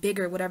going to be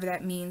bigger, whatever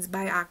that means,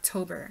 by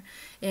October.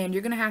 And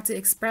you're going to have to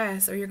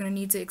express, or you're going to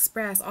need to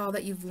express all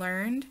that you've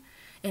learned.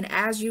 And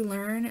as you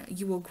learn,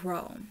 you will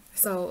grow.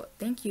 So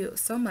thank you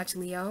so much,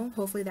 Leo.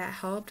 Hopefully that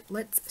helped.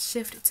 Let's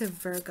shift to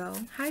Virgo.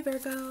 Hi,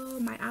 Virgo,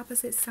 my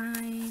opposite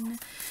sign.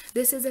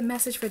 This is a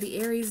message for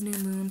the Aries new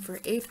moon for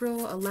April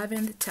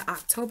 11th to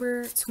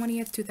October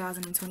 20th,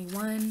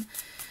 2021.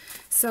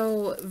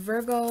 So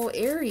Virgo,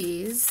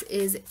 Aries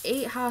is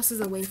 8 houses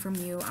away from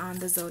you on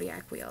the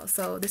zodiac wheel.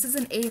 So this is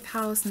an 8th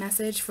house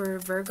message for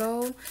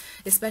Virgo,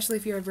 especially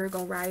if you're a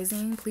Virgo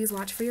rising. Please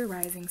watch for your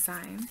rising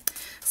sign.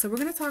 So we're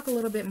going to talk a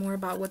little bit more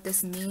about what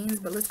this means,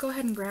 but let's go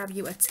ahead and grab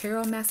you a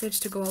tarot message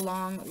to go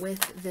along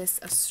with this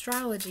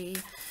astrology.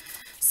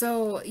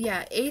 So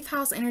yeah, 8th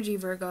house energy,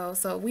 Virgo.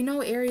 So we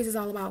know Aries is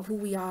all about who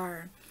we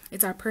are.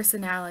 It's our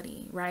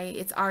personality, right?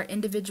 It's our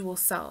individual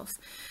self.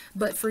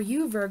 But for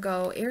you,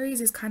 Virgo,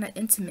 Aries is kind of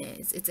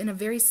intimate. It's in a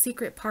very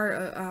secret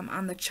part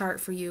on the chart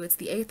for you. It's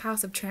the 8th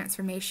house of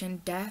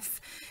transformation,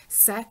 death,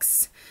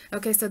 sex.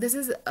 Okay, so this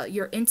is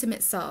your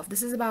intimate self.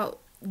 This is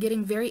about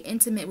getting very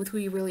intimate with who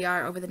you really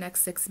are over the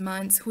next 6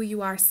 months, who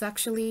you are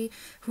sexually,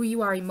 who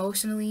you are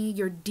emotionally,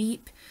 your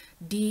deep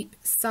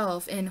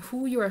self, and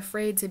who you're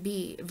afraid to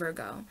be,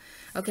 Virgo.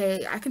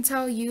 Okay, I can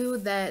tell you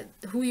that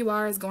who you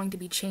are is going to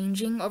be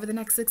changing over the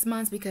next 6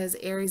 months, because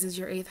Aries is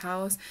your 8th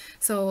house.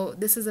 So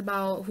this is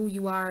about who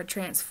you are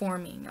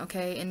transforming,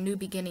 okay, and new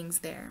beginnings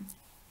there.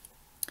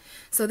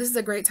 So this is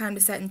a great time to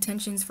set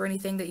intentions for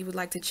anything that you would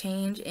like to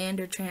change and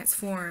or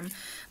transform.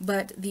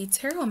 But the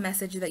tarot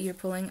message that you're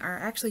pulling are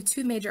actually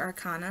 2 major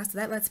arcana. So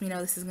that lets me know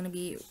this is going to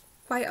be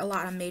quite a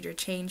lot of major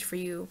change for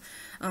you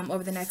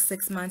over the next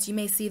 6 months. You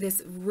may see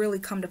this really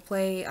come to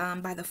play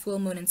by the full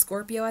moon in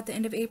Scorpio at the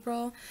end of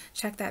April.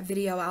 Check that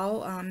video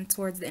out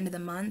towards the end of the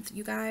month,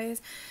 you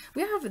guys.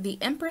 We have the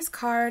Empress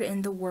card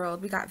in the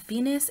world. We got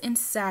Venus and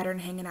Saturn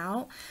hanging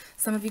out.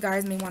 Some of you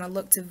guys may want to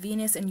look to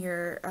Venus in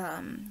your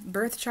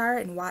birth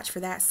chart and watch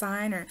for that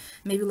sign, or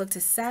maybe look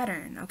to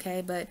Saturn,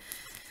 okay? But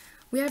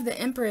we have the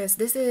Empress.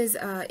 This is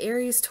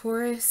Aries,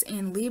 Taurus,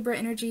 and Libra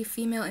energy,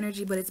 female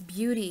energy, but it's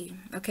beauty.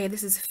 Okay,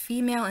 this is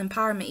female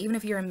empowerment. Even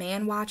if you're a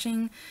man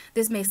watching,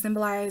 this may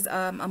symbolize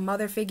a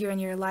mother figure in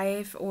your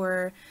life,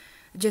 or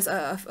just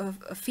a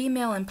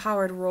female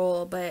empowered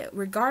role. But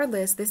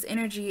regardless, this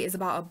energy is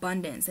about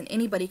abundance, and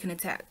anybody can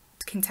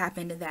tap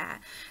into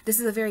that. This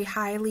is a very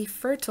highly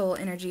fertile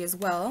energy as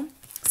well.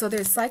 So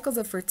there's cycles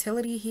of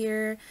fertility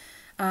here.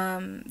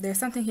 There's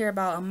something here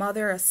about a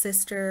mother, a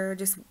sister,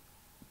 just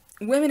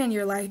women in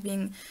your life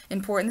being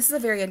important. This is a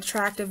very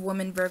attractive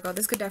woman, Virgo.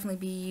 This could definitely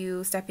be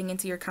you stepping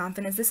into your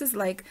confidence. This is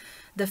like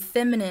the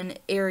feminine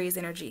Aries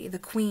energy, the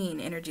queen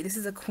energy. This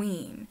is a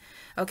queen,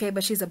 okay?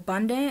 But she's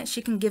abundant.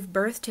 She can give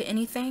birth to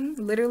anything,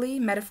 literally,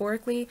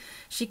 metaphorically.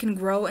 She can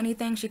grow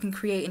anything. She can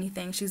create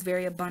anything. She's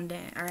very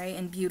abundant, all right,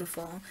 and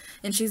beautiful.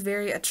 And she's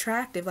very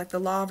attractive, like the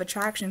law of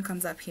attraction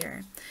comes up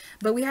here.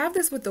 But we have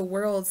this with the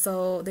world,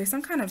 so there's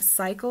some kind of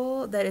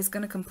cycle that is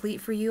going to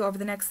complete for you over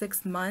the next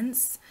 6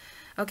 months.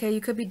 Okay,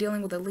 you could be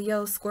dealing with a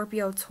Leo,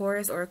 Scorpio,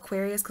 Taurus, or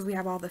Aquarius, because we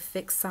have all the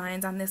fixed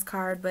signs on this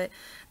card. But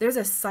there's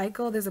a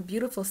cycle. There's a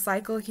beautiful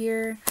cycle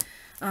here.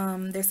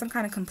 There's some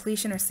kind of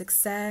completion or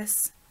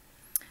success.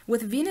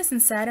 With Venus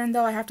and Saturn,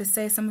 though, I have to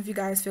say some of you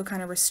guys feel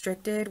kind of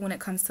restricted when it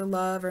comes to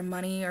love or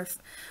money or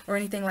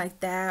anything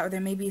like that. Or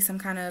there may be some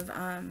kind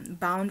of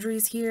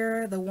boundaries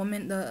here.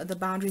 The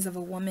boundaries of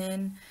a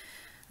woman.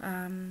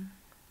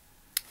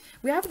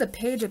 We have the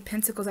Page of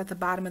Pentacles at the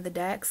bottom of the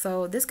deck.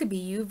 So this could be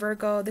you,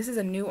 Virgo. This is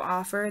a new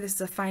offer. This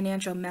is a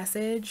financial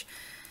message.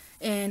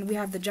 And we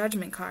have the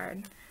Judgment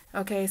card.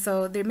 Okay,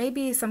 so there may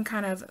be some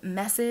kind of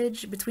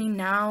message between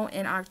now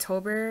and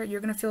October.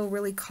 You're going to feel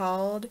really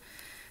called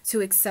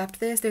to accept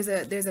this. There's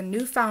a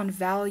newfound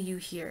value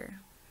here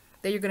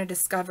that you're going to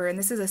discover. And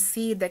this is a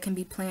seed that can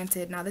be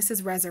planted. Now, this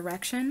is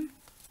resurrection.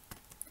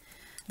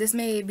 This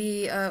may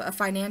be a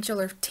financial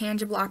or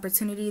tangible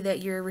opportunity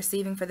that you're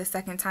receiving for the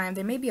second time.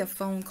 There may be a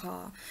phone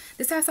call.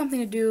 This has something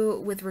to do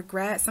with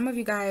regret. Some of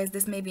you guys,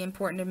 this may be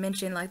important to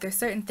mention, like there's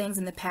certain things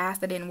in the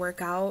past that didn't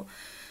work out.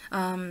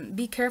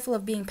 Be careful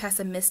of being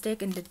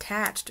pessimistic and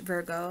detached,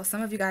 Virgo.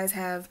 Some of you guys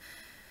have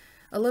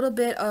a little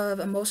bit of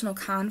emotional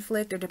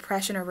conflict or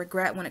depression or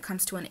regret when it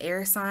comes to an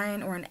air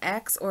sign or an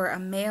ex or a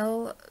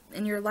male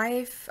in your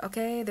life,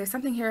 okay? There's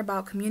something here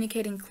about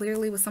communicating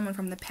clearly with someone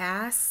from the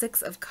past.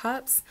 6 of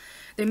Cups.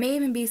 There may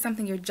even be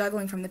something you're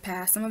juggling from the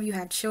past. Some of you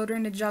have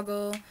children to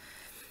juggle,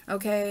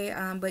 okay?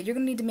 But you're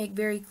going to need to make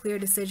very clear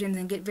decisions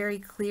and get very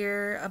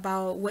clear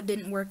about what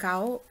didn't work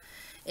out.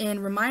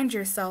 And remind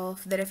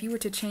yourself that if you were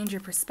to change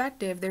your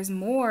perspective, there's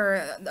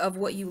more of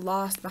what you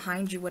lost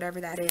behind you, whatever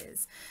that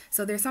is.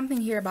 So there's something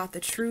here about the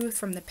truth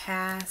from the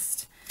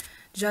past,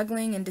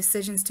 juggling and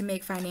decisions to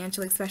make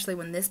financially, especially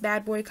when this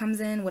bad boy comes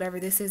in, whatever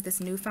this is,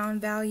 this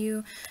newfound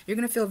value. You're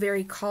going to feel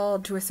very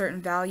called to a certain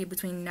value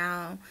between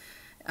now.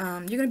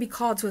 You're going to be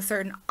called to a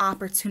certain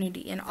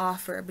opportunity and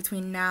offer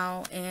between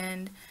now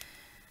and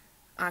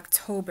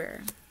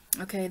October.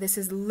 Okay, this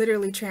is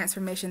literally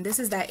transformation. This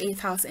is that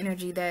 8th house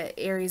energy that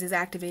Aries is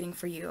activating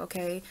for you,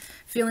 okay?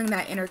 Feeling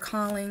that inner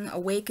calling,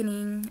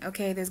 awakening,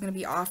 okay? There's going to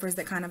be offers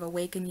that kind of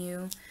awaken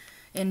you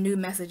and new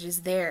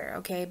messages there,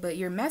 okay? But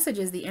your message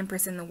is the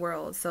Empress in the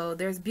world. So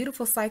there's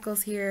beautiful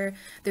cycles here.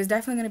 There's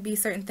definitely going to be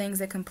certain things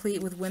that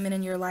complete with women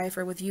in your life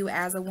or with you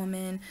as a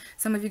woman.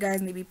 Some of you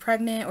guys may be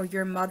pregnant or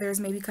your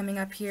mothers may be coming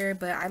up here,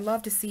 but I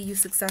love to see you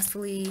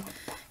successfully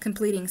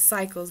completing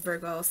cycles,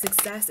 Virgo.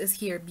 Success is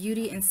here,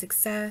 beauty and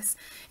success.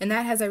 And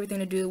that has everything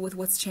to do with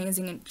what's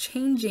changing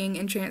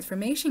and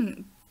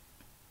transformation.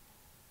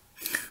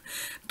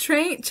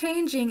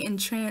 Changing and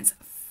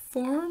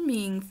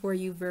transforming for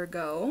you,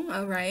 Virgo.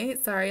 All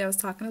right, sorry, I was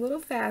talking a little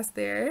fast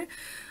there,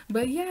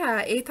 but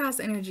yeah, 8th house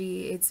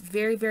energy, it's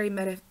very, very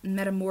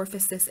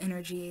metamorphosis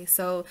energy.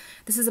 So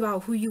this is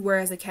about who you were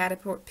as a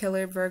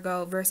caterpillar,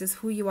 Virgo, versus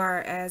who you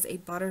are as a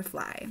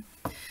butterfly.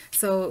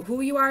 So who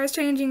you are is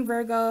changing,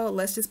 Virgo.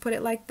 Let's just put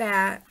it like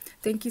that.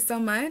 Thank you so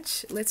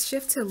much. Let's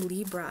shift to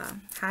Libra.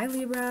 Hi,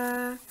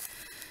 Libra.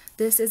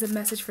 This is a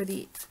message for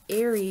the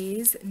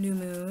Aries new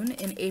moon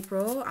in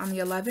April on the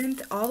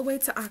 11th all the way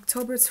to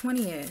October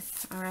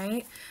 20th. All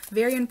right.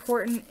 Very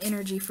important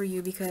energy for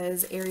you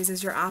because Aries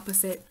is your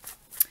opposite.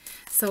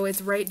 So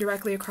it's right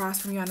directly across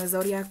from you on the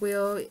zodiac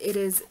wheel. It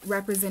is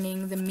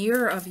representing the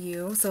mirror of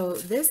you. So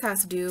this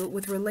has to do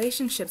with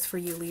relationships for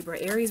you, Libra.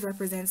 Aries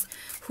represents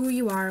who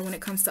you are when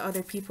it comes to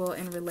other people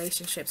in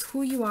relationships.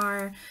 Who you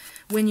are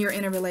when you're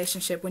in a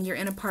relationship, when you're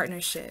in a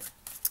partnership.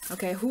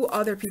 Okay, who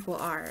other people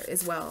are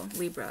as well,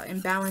 Libra,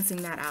 and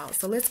balancing that out.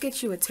 So let's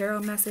get you a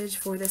tarot message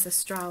for this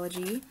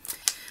astrology.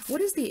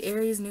 What is the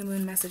Aries new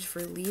moon message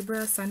for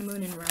Libra, sun,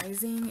 moon, and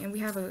rising? And we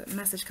have a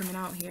message coming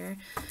out here.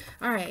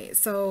 All right,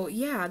 so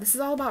yeah, this is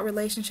all about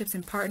relationships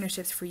and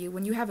partnerships for you.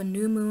 When you have a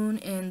new moon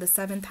in the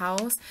 7th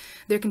house,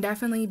 there can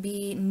definitely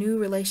be new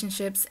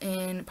relationships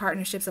and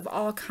partnerships of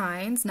all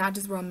kinds, not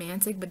just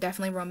romantic, but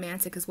definitely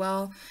romantic as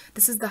well.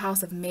 This is the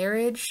house of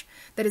marriage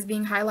that is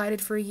being highlighted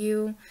for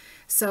you.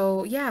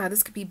 So yeah,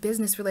 this could be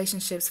business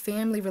relationships,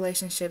 family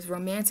relationships,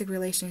 romantic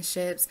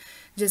relationships,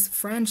 just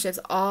friendships.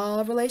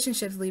 All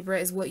relationships, Libra,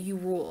 is what you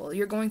rule.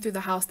 You're going through the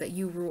house that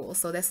you rule.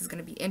 So this is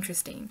going to be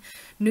interesting.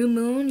 New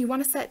moon, you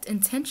want to set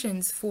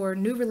intentions for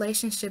new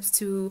relationships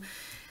to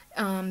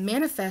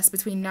manifest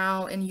between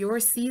now and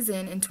your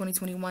season in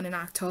 2021 in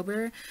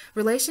October.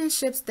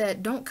 Relationships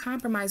that don't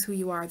compromise who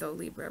you are, though,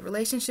 Libra.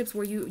 Relationships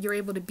where you're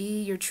able to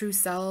be your true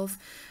self.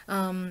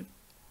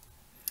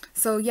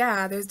 So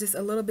yeah, there's just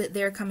a little bit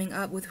there coming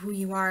up with who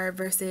you are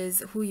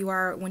versus who you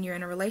are when you're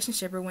in a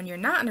relationship or when you're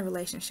not in a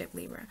relationship,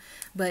 Libra.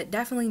 But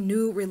definitely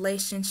new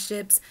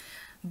relationships.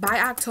 By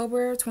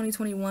October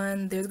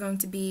 2021, there's going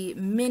to be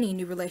many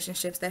new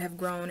relationships that have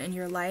grown in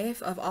your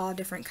life of all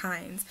different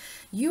kinds.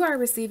 You are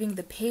receiving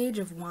the Page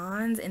of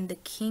Wands and the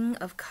King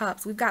of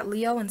Cups. We've got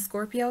Leo and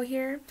Scorpio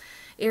here.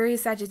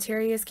 Aries,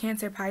 Sagittarius,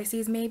 Cancer,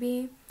 Pisces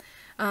maybe.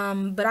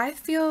 But I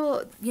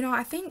feel,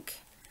 I think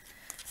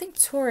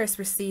Taurus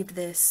received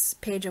this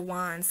Page of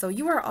Wands. So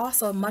you are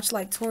also, much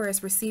like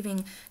Taurus,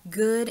 receiving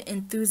good,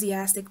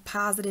 enthusiastic,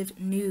 positive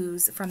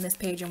news from this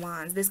Page of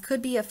Wands. This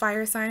could be a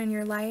fire sign in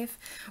your life,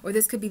 or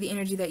this could be the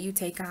energy that you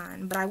take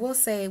on. But I will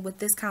say with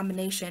this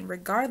combination,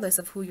 regardless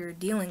of who you're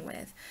dealing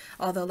with,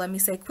 although let me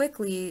say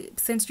quickly,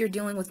 since you're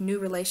dealing with new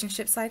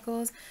relationship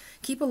cycles,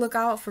 keep a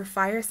lookout for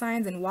fire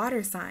signs and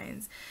water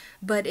signs.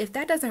 But if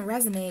that doesn't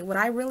resonate, what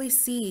I really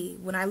see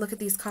when I look at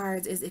these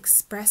cards is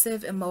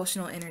expressive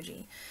emotional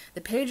energy.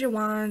 The Page Page of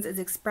Wands is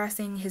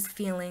expressing his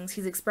feelings.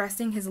 He's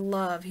expressing his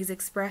love. He's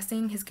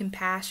expressing his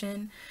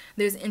compassion.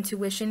 There's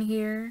intuition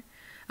here.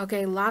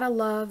 Okay, a lot of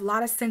love, a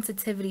lot of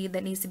sensitivity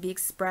that needs to be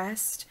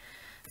expressed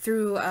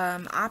through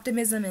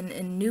optimism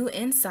and new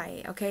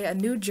insight, okay? A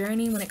new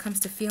journey when it comes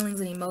to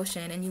feelings and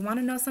emotion. And you want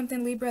to know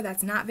something, Libra?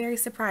 That's not very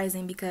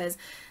surprising, because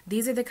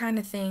these are the kind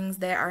of things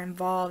that are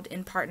involved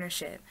in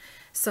partnership.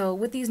 So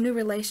with these new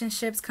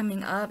relationships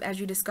coming up, as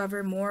you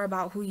discover more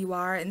about who you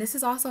are, and this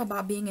is also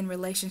about being in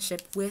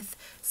relationship with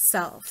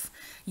self.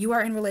 You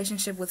are in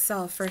relationship with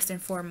self first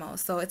and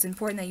foremost. So it's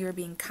important that you're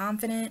being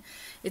confident.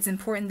 It's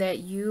important that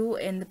you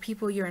and the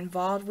people you're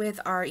involved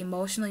with are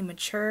emotionally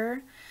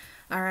mature,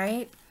 all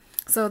right?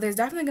 So there's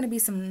definitely going to be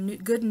some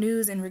good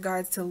news in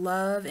regards to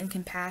love and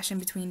compassion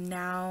between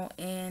now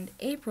and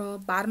April.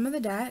 Bottom of the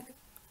deck.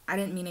 I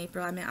didn't mean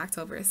April, I meant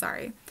October,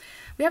 sorry.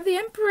 We have the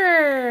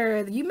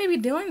Emperor. You may be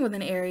dealing with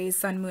an Aries,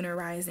 Sun, Moon, or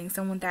Rising,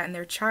 someone with that in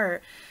their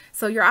chart.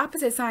 So your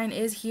opposite sign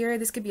is here.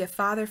 This could be a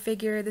father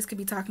figure. This could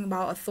be talking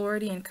about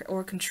authority and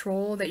or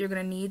control that you're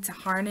going to need to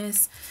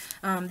harness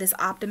this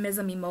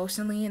optimism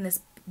emotionally, and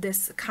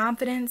this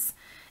confidence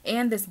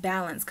and this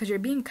balance, because you're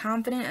being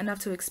confident enough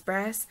to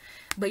express,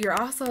 but you're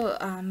also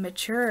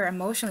mature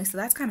emotionally, so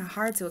that's kind of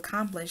hard to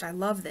accomplish. I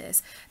love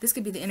this. This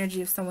could be the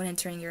energy of someone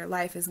entering your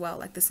life as well,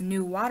 like this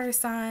new water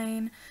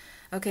sign,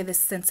 okay, this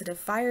sensitive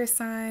fire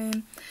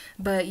sign.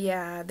 But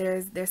yeah,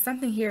 there's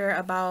something here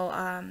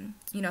about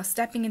you know,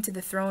 stepping into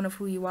the throne of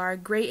who you are.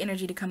 Great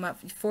energy to come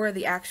up for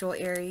the actual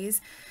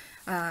Aries.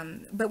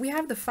 But we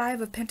have the Five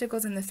of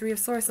Pentacles and the Three of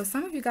Swords. So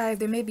some of you guys,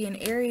 there may be an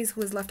Aries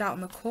who is left out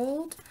in the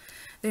cold.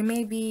 There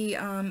may be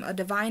a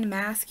divine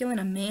masculine,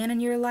 a man in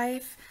your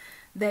life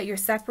that you're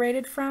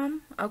separated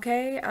from,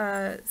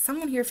 okay?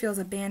 Someone here feels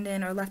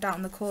abandoned or left out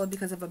in the cold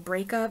because of a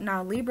breakup.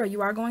 Now, Libra,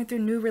 you are going through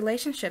new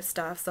relationship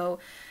stuff, so,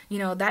 you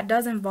know, that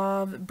does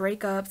involve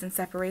breakups and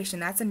separation.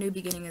 That's a new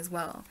beginning as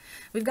well.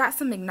 We've got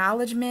some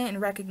acknowledgement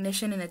and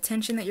recognition and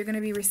attention that you're going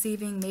to be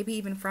receiving, maybe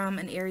even from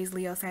an Aries,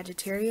 Leo,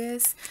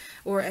 Sagittarius,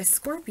 or a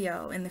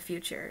Scorpio in the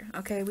future,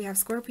 okay? We have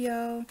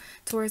Scorpio,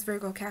 Taurus,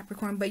 Virgo,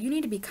 Capricorn, but you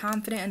need to be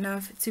confident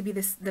enough to be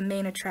the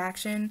main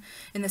attraction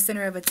in the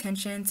center of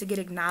attention, to get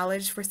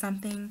acknowledged for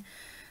something.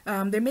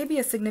 There may be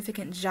a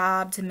significant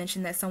job to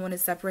mention that someone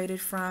is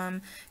separated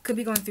from. Could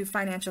be going through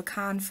financial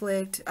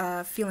conflict,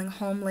 feeling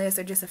homeless,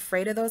 or just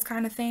afraid of those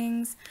kind of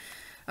things.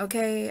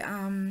 Okay,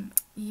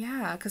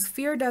 yeah, because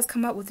fear does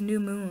come up with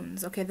new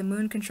moons. Okay, the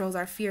moon controls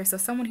our fear. So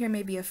someone here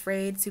may be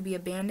afraid to be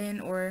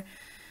abandoned or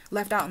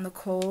left out in the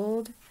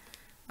cold.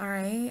 All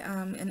right,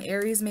 and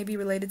Aries may be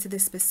related to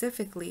this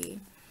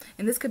specifically.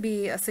 And this could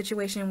be a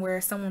situation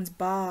where someone's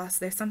boss,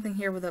 there's something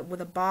here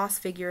with a boss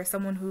figure,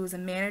 someone who's a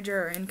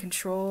manager or in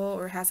control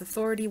or has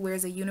authority,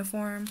 wears a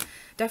uniform.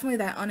 Definitely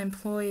that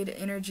unemployed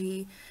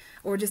energy,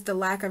 or just the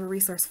lack of a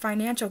resource.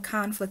 Financial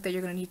conflict that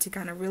you're going to need to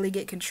kind of really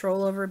get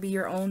control over, be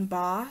your own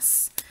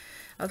boss.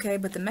 Okay,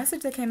 but the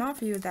message that came out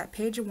for you is that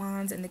Page of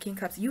Wands and the King of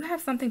Cups. You have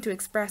something to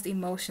express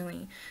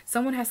emotionally.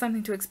 Someone has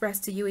something to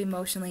express to you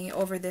emotionally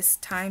over this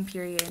time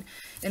period.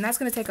 And that's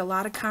going to take a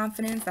lot of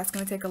confidence. That's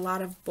going to take a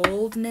lot of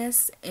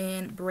boldness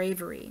and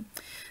bravery.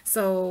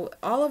 So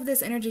all of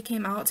this energy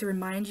came out to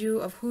remind you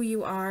of who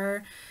you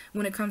are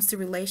when it comes to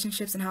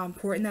relationships and how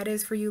important that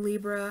is for you,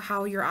 Libra.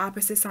 How your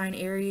opposite sign,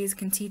 Aries,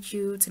 can teach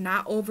you to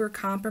not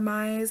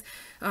over-compromise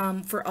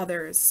for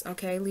others.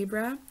 Okay,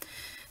 Libra?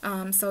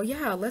 So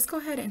yeah, let's go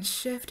ahead and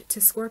shift to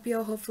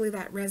Scorpio. Hopefully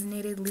that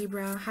resonated,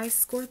 Libra. Hi,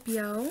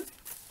 Scorpio.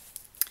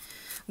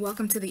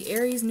 Welcome to the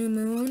Aries new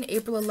moon,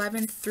 April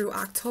 11th through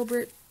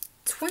October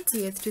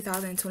 20th,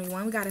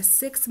 2021. We got a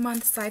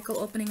 6-month cycle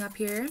opening up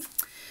here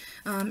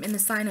in the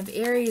sign of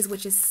Aries,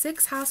 which is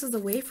 6 houses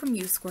away from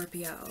you,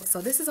 Scorpio.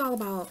 So this is all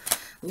about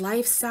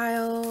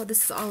lifestyle.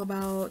 This is all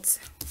about...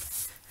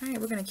 All right,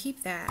 we're going to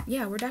keep that.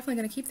 Yeah, we're definitely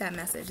going to keep that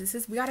message.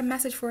 We got a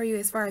message for you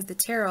as far as the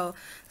tarot.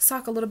 Let's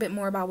talk a little bit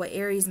more about what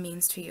Aries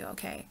means to you,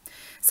 okay?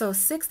 So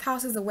 6th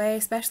houses away,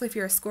 especially if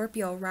you're a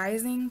Scorpio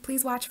rising.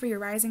 Please watch for your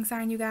rising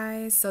sign, you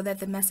guys, so that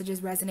the messages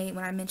resonate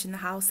when I mention the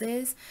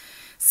houses.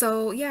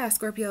 So yeah,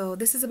 Scorpio,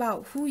 this is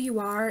about who you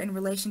are in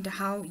relation to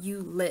how you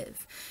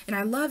live. And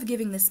I love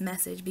giving this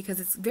message because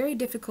it's very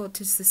difficult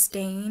to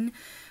sustain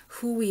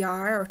who we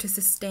are or to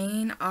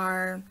sustain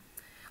our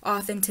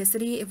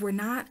authenticity if we're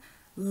not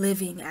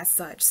living as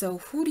such. So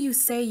who do you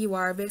say you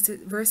are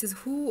versus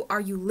who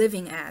are you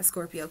living as,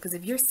 Scorpio? Because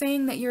if you're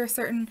saying that you're a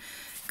certain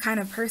kind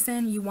of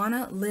person, you want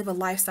to live a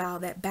lifestyle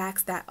that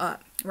backs that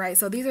up, right?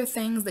 So these are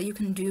things that you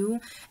can do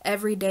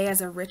every day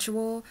as a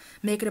ritual.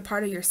 Make it a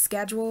part of your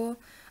schedule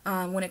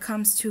when it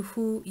comes to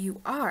who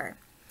you are.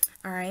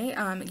 All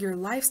right, your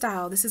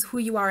lifestyle, this is who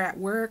you are at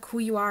work, who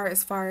you are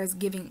as far as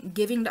giving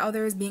to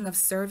others, being of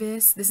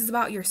service. This is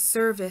about your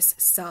service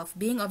self,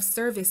 being of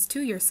service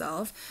to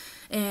yourself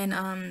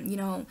and, you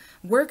know,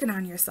 working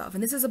on yourself.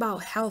 And this is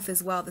about health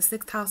as well. The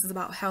sixth house is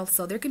about health.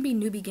 So there can be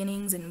new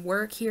beginnings in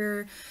work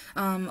here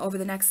over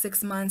the next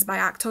 6 months. By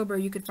October,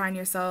 you could find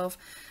yourself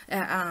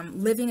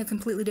living a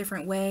completely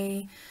different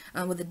way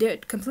with a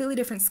completely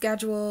different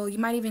schedule. You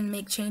might even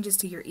make changes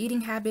to your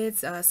eating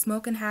habits,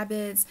 smoking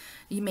habits.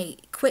 You may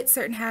quit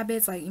certain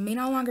habits, like you may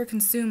no longer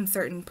consume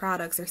certain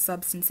products or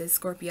substances,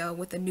 Scorpio.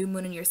 With the new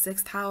moon in your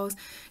sixth house,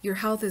 your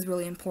health is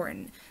really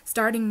important.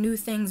 Starting new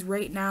things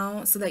right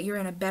now so that you're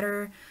in a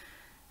better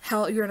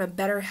health, you're in a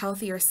better,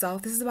 healthier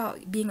self. This is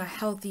about being a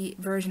healthy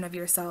version of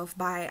yourself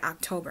by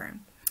October.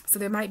 So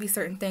there might be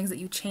certain things that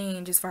you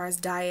change as far as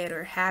diet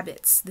or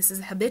habits. This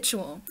is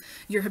habitual.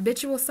 Your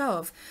habitual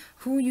self,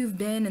 who you've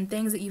been and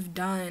things that you've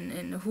done,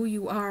 and who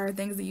you are,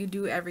 things that you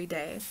do every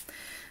day.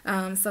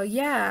 So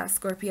yeah,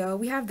 Scorpio,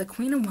 we have the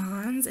Queen of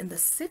Wands and the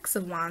Six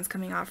of Wands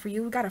coming out for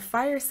you. We've got a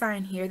fire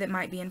sign here that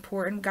might be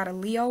important. We've got a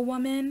Leo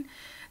woman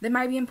that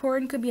might be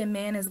important. Could be a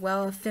man as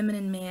well, a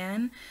feminine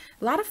man.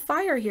 A lot of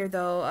fire here,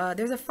 though.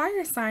 There's a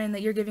fire sign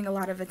that you're giving a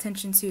lot of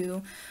attention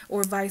to,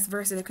 or vice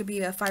versa. There could be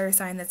a fire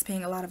sign that's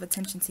paying a lot of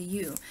attention to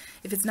you.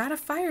 If it's not a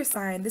fire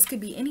sign, this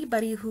could be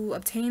anybody who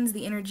obtains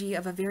the energy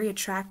of a very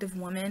attractive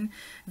woman,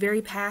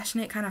 very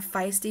passionate, kind of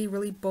feisty,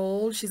 really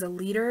bold. She's a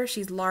leader.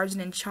 She's large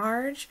and in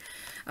charge.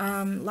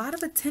 A lot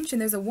of attention.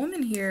 There's a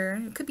woman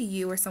here, it could be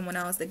you or someone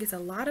else, that gets a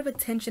lot of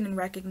attention and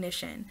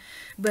recognition.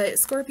 But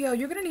Scorpio,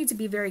 you're going to need to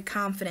be very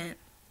confident,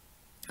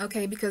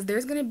 okay, because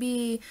there's going to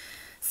be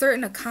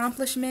certain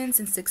accomplishments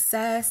and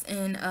success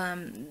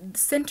and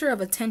center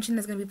of attention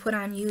that's going to be put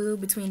on you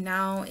between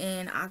now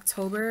and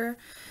October.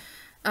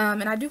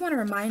 And I do want to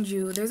remind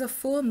you, there's a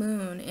full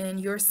moon in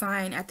your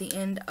sign at the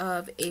end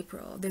of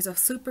April. There's a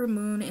super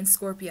moon in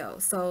Scorpio.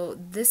 So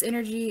this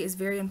energy is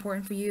very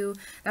important for you.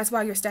 That's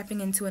why you're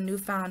stepping into a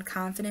newfound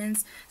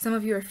confidence. Some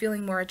of you are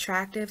feeling more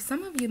attractive.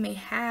 Some of you may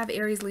have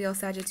Aries, Leo,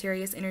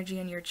 Sagittarius energy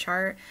in your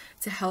chart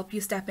to help you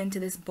step into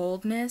this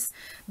boldness.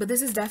 But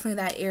this is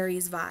definitely that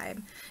Aries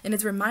vibe. And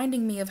it's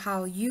reminding me of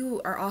how you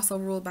are also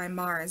ruled by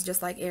Mars,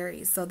 just like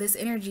Aries. So this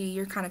energy,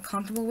 you're kind of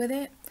comfortable with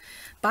it.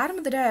 Bottom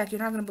of the deck,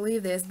 you're not going to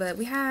believe this, but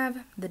we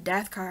have the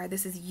Death card.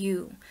 This is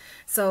you.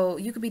 So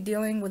you could be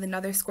dealing with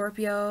another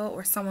Scorpio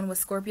or someone with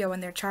Scorpio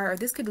in their chart, or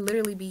this could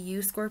literally be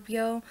you,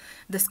 Scorpio,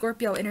 the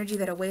Scorpio energy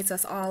that awaits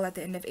us all at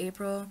the end of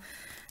April.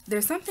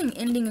 There's something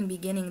ending and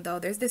beginning, though.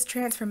 There's this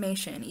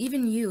transformation.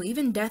 Even you,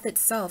 even death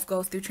itself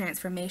goes through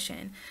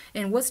transformation.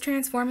 And what's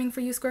transforming for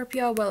you,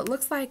 Scorpio? Well, it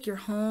looks like your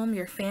home,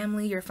 your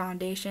family, your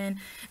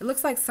foundation. It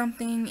looks like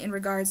something in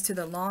regards to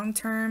the long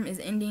term is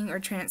ending or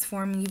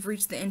transforming. You've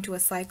reached the end to a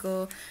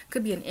cycle.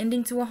 Could be an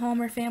ending to a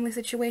home or family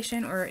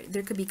situation, or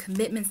there could be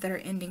commitments that are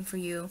ending for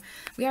you.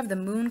 We have the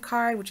Moon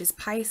card, which is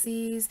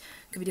Pisces.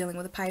 Could be dealing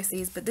with a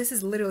Pisces, but this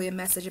is literally a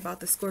message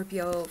about the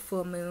Scorpio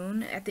full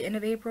moon at the end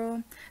of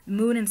April.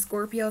 Moon and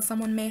Scorpio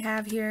someone may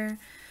have here.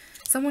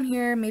 Someone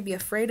here may be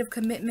afraid of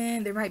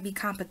commitment. There might be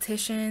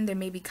competition. There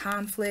may be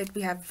conflict.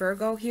 We have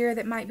Virgo here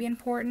that might be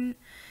important.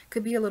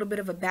 Could be a little bit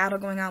of a battle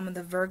going on with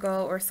the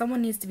Virgo, or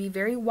someone needs to be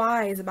very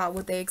wise about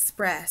what they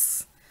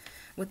express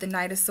with the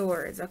Knight of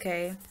Swords,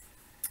 okay?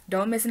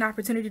 Don't miss an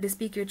opportunity to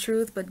speak your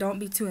truth, but don't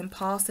be too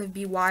impulsive.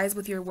 Be wise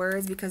with your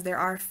words, because there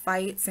are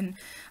fights and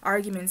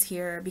arguments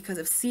here because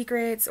of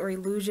secrets or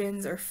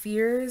illusions or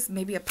fears.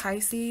 Maybe a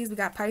Pisces. We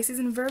got Pisces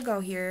and Virgo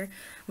here.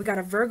 We got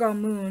a Virgo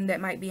moon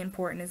that might be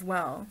important as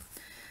well.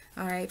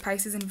 All right,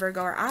 Pisces and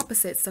Virgo are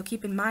opposites, so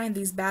keep in mind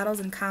these battles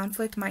and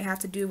conflict might have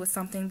to do with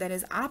something that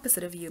is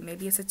opposite of you.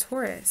 Maybe it's a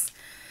Taurus.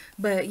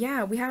 But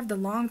yeah, we have the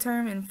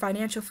long-term and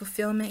financial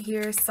fulfillment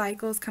here,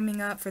 cycles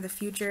coming up for the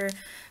future,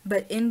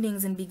 but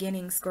endings and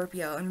beginnings,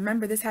 Scorpio. And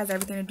remember, this has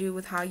everything to do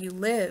with how you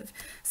live.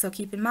 So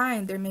keep in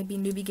mind, there may be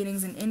new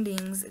beginnings and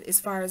endings as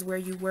far as where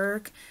you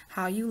work,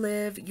 how you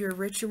live, your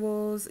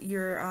rituals,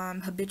 your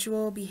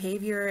habitual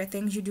behavior,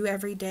 things you do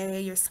every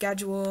day, your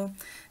schedule,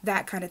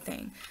 that kind of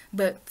thing.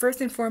 But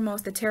first and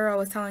foremost, the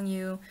tarot is telling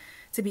you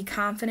to be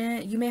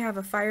confident. You may have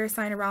a fire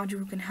sign around you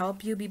who can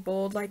help you be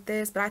bold like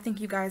this, but I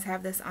think you guys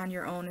have this on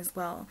your own as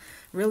well.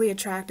 Really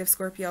attractive,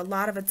 Scorpio. A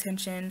lot of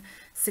attention,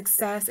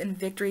 success and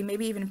victory,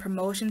 maybe even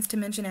promotions to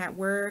mention at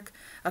work,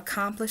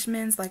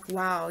 accomplishments. Like,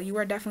 wow, you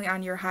are definitely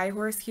on your high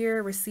horse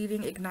here,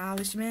 receiving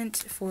acknowledgement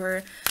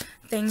for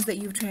things that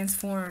you've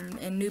transformed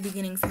and new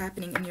beginnings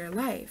happening in your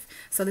life.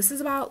 So this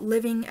is about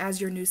living as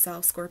your new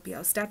self,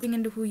 Scorpio, stepping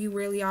into who you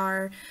really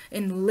are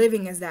and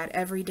living as that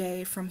every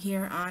day from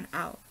here on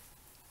out.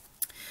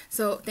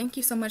 So thank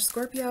you so much,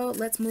 Scorpio.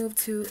 Let's move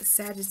to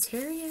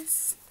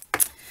Sagittarius.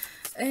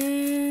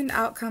 And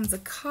out comes a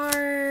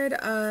card.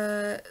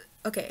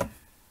 Okay.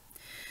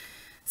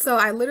 So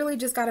I literally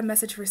just got a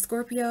message for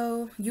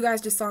Scorpio. You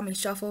guys just saw me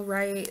shuffle,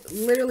 right?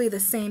 Literally the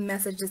same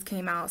message just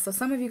came out. So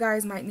some of you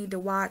guys might need to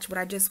watch what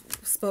I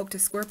just spoke to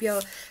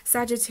Scorpio.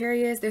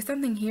 Sagittarius, there's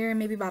something here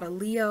maybe about a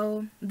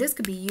Leo. This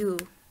could be you.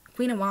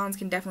 Queen of Wands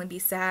can definitely be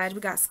Sag.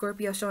 We got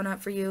Scorpio showing up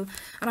for you.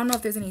 I don't know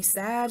if there's any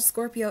Sag,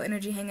 Scorpio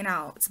energy hanging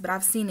out, but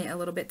I've seen it a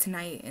little bit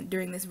tonight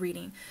during this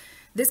reading.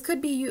 This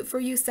could be you for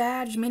you,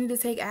 Sag. You may need to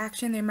take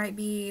action. There might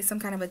be some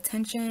kind of a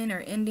tension or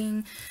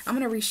ending. I'm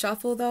going to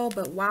reshuffle though,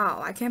 but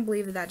wow, I can't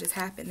believe that that just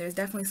happened. There's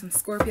definitely some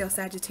Scorpio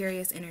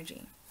Sagittarius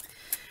energy.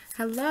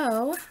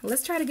 Hello,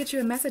 let's try to get you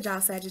a message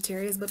out,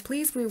 Sagittarius, but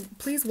please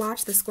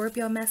watch the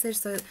Scorpio message.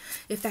 So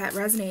if that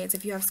resonates,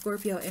 if you have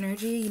Scorpio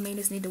energy, you may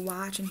just need to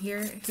watch and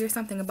hear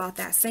something about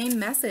that same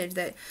message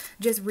that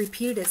just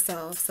repeated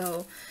itself.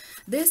 So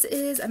this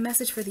is a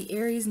message for the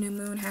Aries new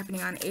moon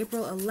happening on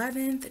April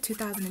 11th,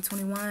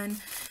 2021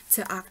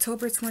 to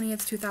October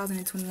 20th,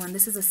 2021.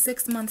 This is a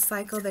 6-month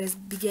cycle that is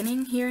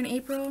beginning here in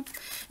April,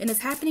 and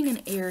it's happening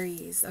in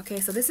Aries. Okay,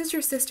 so this is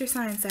your sister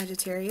sign,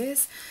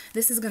 Sagittarius.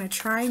 This is going to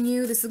trine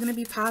you. This is going to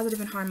be positive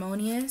and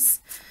harmonious.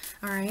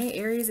 All right,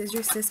 Aries is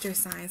your sister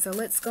sign. So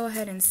let's go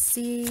ahead and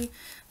see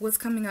what's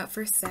coming up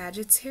for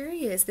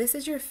Sagittarius. This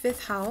is your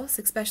 5th house,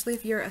 especially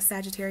if you're a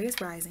Sagittarius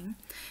rising.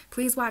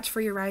 Please watch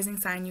for your rising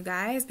sign, you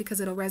guys,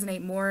 because it'll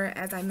resonate more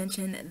as I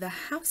mention the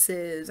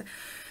houses.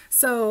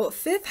 So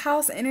 5th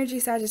house energy,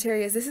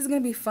 Sagittarius, this is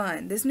going to be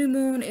fun. This new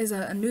moon is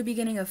a new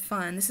beginning of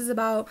fun. This is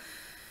about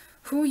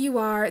who you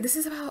are. This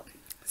is about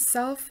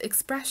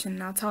self-expression,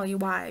 and I'll tell you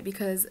why.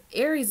 Because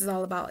Aries is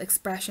all about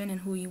expression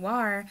and who you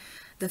are.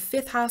 The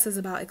 5th house is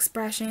about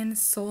expression,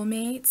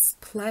 soulmates,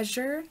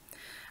 pleasure,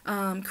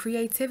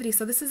 creativity.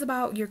 So this is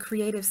about your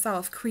creative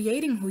self,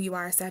 creating who you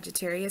are,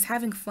 Sagittarius,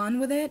 having fun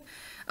with it.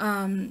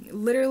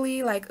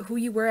 Literally like who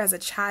you were as a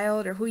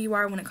child or who you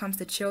are when it comes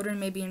to children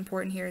may be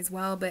important here as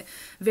well, but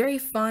very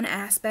fun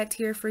aspect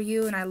here for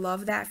you, and I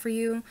love that for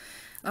you.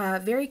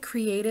 Very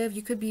creative.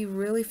 You could be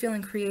really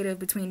feeling creative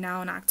between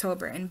now and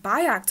October, and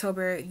by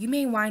October you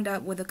may wind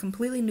up with a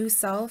completely new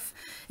self,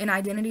 an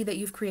identity that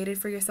you've created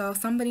for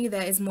yourself, somebody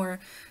that is more,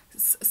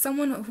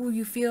 someone who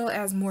you feel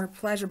as more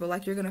pleasurable,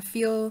 like you're gonna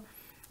feel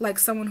like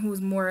someone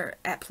who's more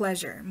at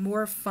pleasure,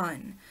 more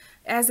fun.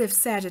 As if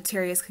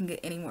Sagittarius can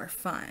get any more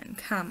fun.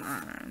 Come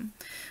on.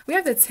 We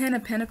have the 10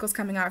 of Pentacles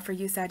coming out for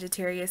you,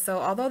 Sagittarius. So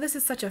although this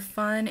is such a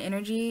fun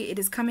energy, it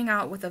is coming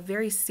out with a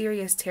very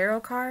serious tarot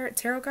card.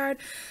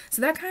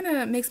 So that kind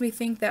of makes me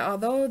think that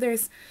although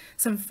there's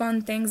some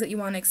fun things that you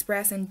want to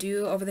express and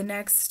do over the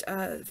next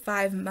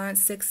 5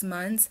 months, 6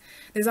 months,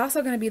 there's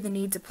also going to be the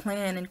need to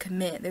plan and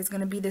commit. There's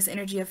going to be this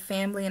energy of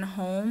family and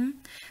home.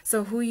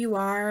 So who you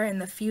are in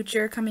the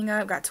future coming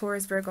up. Got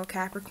Taurus, Virgo,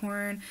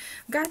 Capricorn.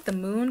 Got the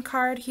moon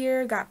card here.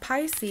 Got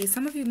Pisces.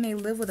 Some of you may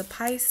live with a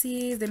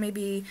Pisces. There may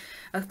be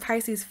a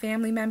Pisces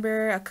family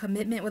member, a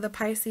commitment with a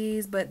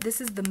Pisces, but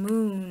this is the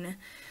moon.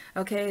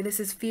 Okay,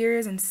 this is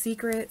fears and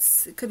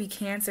secrets. It could be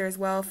Cancer as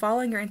well.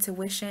 Following your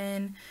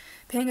intuition,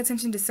 paying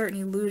attention to certain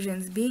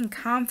illusions, being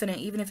confident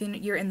even if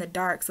you're in the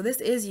dark. So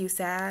this is you,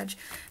 Sag.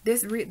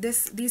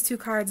 These two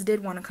cards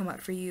did want to come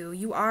up for you.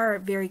 You are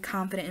very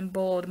confident and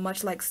bold,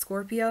 much like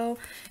Scorpio.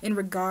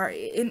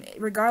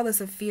 Regardless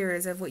of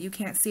fears of what you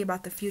can't see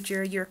about the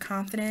future, you're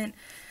confident.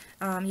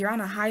 You're on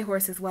a high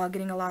horse as well,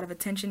 getting a lot of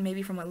attention,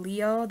 maybe from a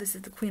Leo. This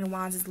is the Queen of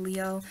Wands is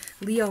Leo.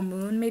 Leo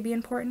moon may be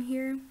important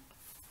here.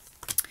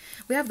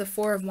 We have the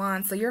 4 of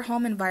Wands, so your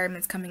home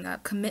environment's coming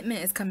up.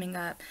 Commitment is coming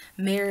up.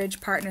 Marriage,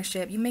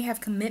 partnership. You may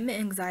have commitment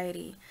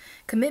anxiety.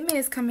 Commitment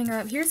is coming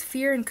up. Here's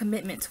fear and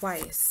commitment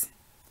twice.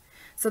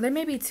 So there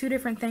may be 2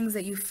 different things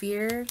that you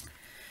fear.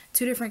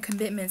 2 different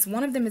commitments.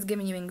 One of them is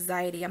giving you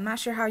anxiety. I'm not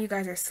sure how you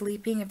guys are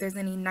sleeping, if there's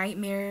any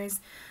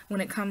nightmares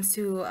when it comes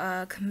to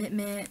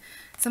commitment.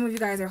 Some of you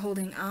guys are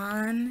holding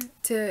on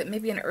to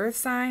maybe an earth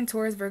sign,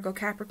 Taurus, Virgo,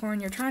 Capricorn.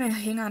 You're trying to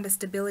hang on to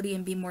stability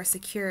and be more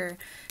secure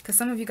because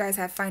some of you guys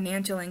have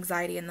financial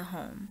anxiety in the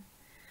home.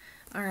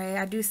 All right,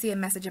 I do see a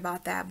message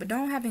about that, but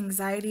don't have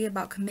anxiety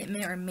about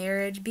commitment or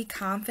marriage. Be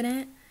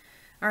confident.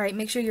 All right,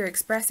 make sure you're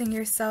expressing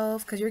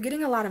yourself because you're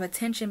getting a lot of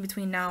attention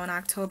between now and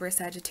October,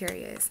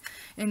 Sagittarius.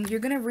 And you're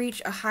going to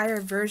reach a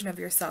higher version of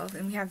yourself.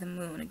 And we have the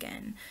moon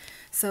again.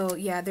 So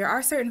yeah, there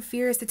are certain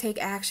fears to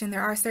take action.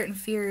 There are certain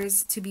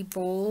fears to be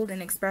bold and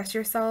express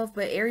yourself.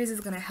 But Aries is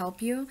going to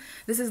help you.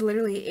 This is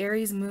literally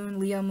Aries moon,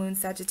 Leo moon,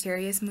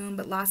 Sagittarius moon,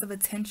 but lots of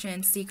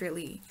attention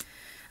secretly.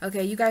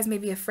 Okay, you guys may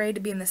be afraid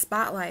to be in the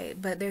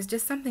spotlight, but there's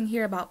just something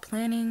here about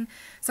planning,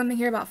 something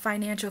here about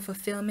financial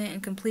fulfillment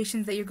and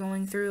completions that you're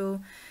going through.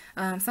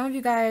 Some of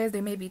you guys,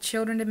 there may be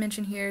children to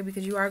mention here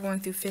because you are going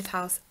through 5th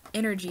house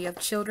energy of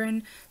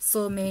children,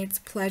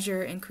 soulmates,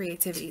 pleasure, and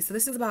creativity. So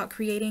this is about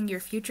creating your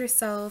future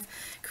self,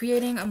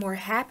 creating a more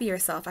happier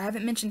self. I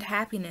haven't mentioned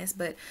happiness,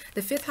 but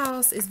the 5th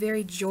house is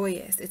very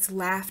joyous. It's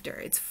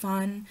laughter. It's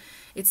fun.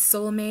 It's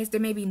soulmates.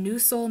 There may be new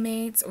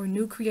soulmates or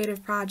new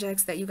creative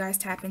projects that you guys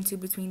tap into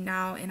between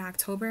now and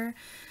October.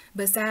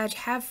 But Sag,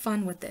 have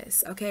fun with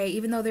this, okay?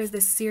 Even though there's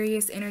this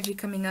serious energy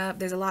coming up,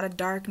 there's a lot of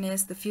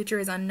darkness, the future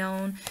is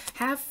unknown.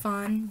 Have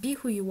fun, be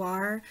who you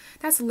are.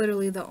 That's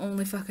literally the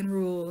only fucking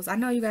rules. I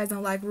know you guys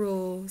don't like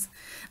rules,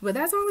 but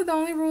that's the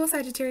only rule,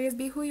 Sagittarius.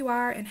 Be who you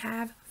are and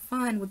have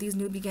fun with these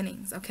new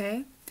beginnings,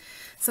 okay?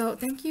 So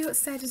thank you,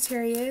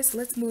 Sagittarius.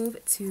 Let's move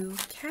to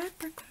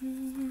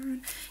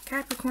Capricorn.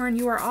 Capricorn,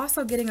 you are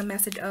also getting a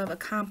message of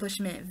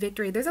accomplishment,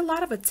 victory. There's a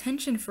lot of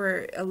attention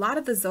for a lot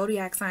of the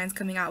zodiac signs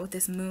coming out with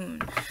this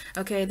moon.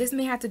 Okay, this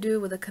may have to do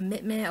with a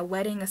commitment, a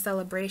wedding, a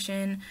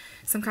celebration,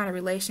 some kind of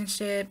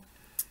relationship.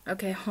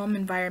 Okay, home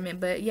environment.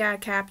 But yeah,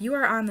 Cap, you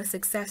are on the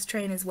success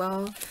train as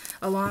well,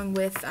 along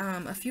with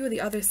a few of the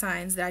other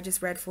signs that I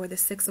just read for the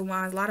Six of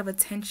Wands. A lot of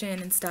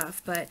attention and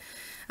stuff. But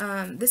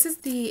this is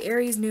the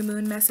Aries new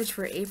moon message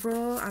for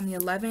April on the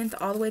 11th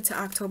all the way to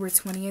October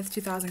 20th,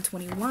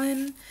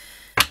 2021.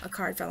 A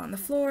card fell on the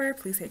floor.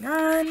 Please hang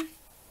on.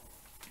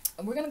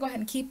 We're going to go ahead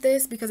and keep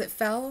this because it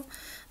fell.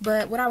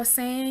 But what I was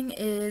saying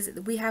is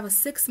we have a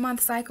 6-month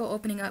cycle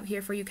opening up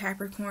here for you,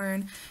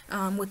 Capricorn,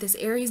 with this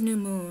Aries new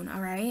moon,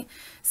 all right?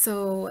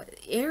 So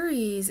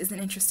Aries is an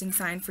interesting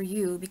sign for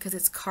you because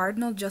it's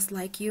cardinal just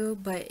like you,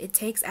 but it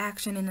takes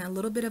action in a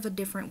little bit of a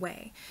different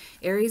way.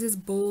 Aries is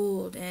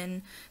bold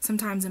and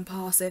sometimes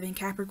impulsive, and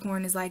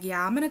Capricorn is like,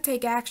 yeah, I'm going to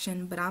take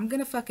action, but I'm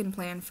going to fucking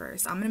plan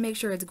first. I'm going to make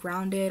sure it's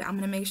grounded. I'm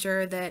going to make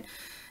sure that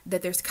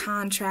there's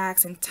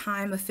contracts and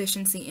time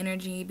efficiency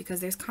energy because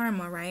there's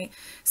karma, right?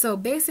 So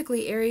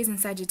basically Aries and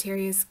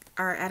Sagittarius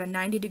are at a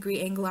 90-degree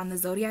angle on the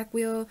zodiac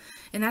wheel,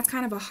 and that's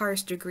kind of a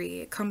harsh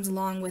degree. It comes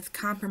along with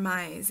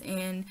compromise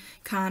and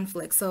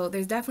conflict. So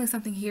there's definitely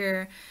something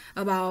here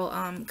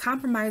about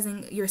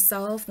compromising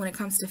yourself when it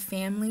comes to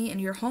family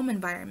and your home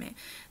environment.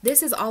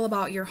 This is all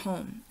about your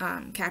home,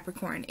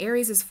 Capricorn.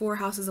 Aries is 4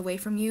 houses away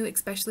from you,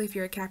 especially if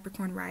you're a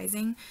Capricorn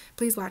rising.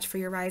 Please watch for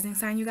your rising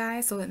sign, you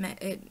guys, so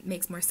it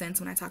makes more sense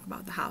when I talk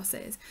about the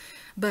houses.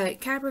 But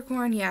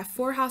Capricorn, yeah,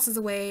 4 houses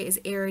away is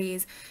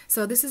Aries.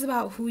 So this is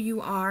about who you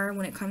are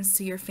when it comes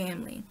to your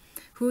family.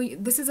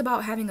 This is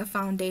about having a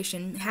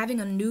foundation,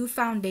 having a new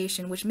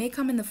foundation, which may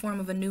come in the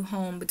form of a new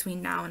home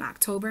between now and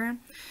October.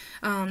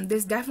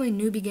 There's definitely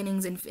new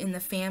beginnings in the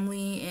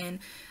family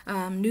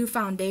and new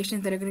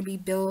foundations that are going to be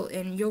built,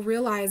 and you'll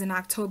realize in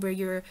October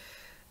you're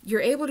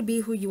able to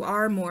be who you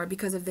are more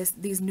because of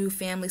these new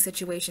family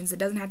situations. It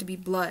doesn't have to be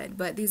blood,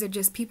 but these are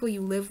just people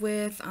you live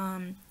with.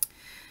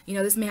 You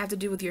know, this may have to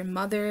do with your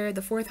mother.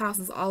 The 4th house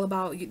is all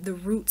about the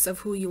roots of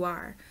who you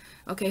are.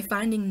 Okay,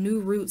 finding new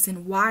roots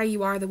and why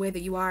you are the way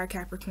that you are,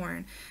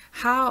 Capricorn.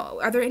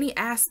 Are there any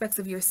aspects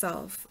of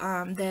yourself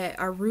that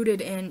are rooted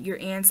in your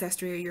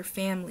ancestry or your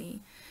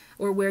family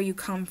or where you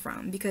come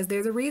from? Because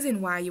there's a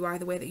reason why you are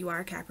the way that you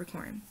are,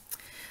 Capricorn.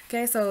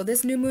 Okay, so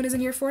this new moon is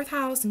in your 4th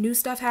house, new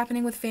stuff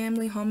happening with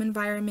family, home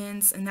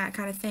environments, and that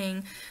kind of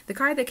thing. The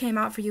card that came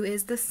out for you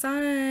is the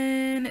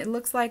Sun. It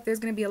looks like there's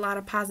going to be a lot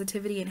of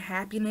positivity and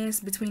happiness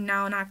between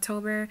now and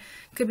October.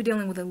 You could be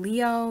dealing with a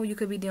Leo. You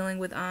could be dealing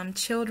with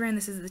children.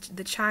 This is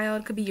the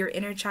child. Could be your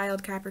inner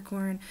child,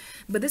 Capricorn.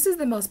 But this is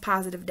the most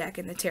positive deck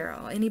in the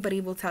tarot.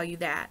 Anybody will tell you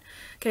that.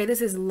 Okay, this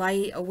is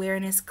light,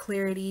 awareness,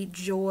 clarity,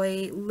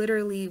 joy,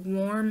 literally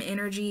warm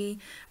energy,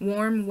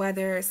 warm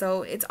weather.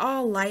 So it's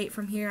all light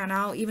from here on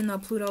out, even though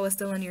Pluto is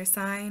still in your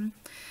sign.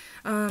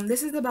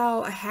 This is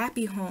about a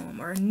happy home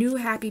or new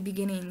happy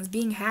beginnings,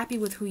 being happy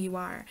with who you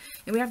are.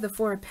 And we have the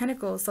 4 of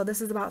Pentacles, so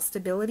this is about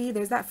stability.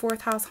 There's that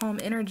 4th house home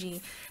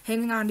energy,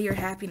 hanging on to your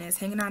happiness,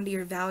 hanging on to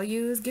your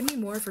values. Give me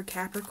more for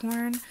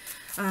Capricorn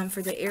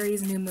for the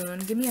Aries new moon.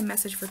 Give me a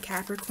message for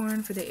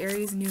Capricorn for the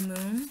Aries new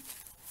moon.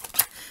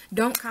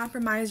 Don't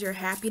compromise your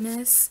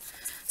happiness.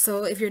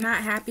 So if you're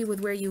not happy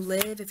with where you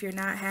live, if you're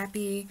not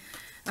happy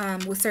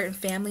with certain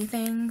family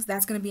things,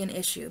 that's going to be an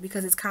issue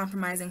because it's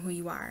compromising who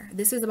you are.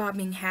 This is about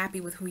being happy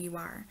with who you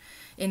are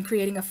and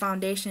creating a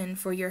foundation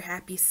for your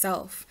happy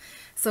self.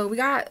 So we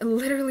got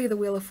literally the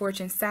Wheel of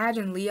Fortune, Sag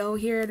and Leo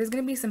here. There's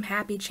going to be some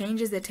happy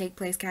changes that take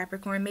place,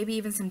 Capricorn. Maybe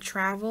even some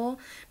travel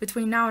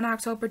between now and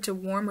October to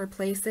warmer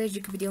places.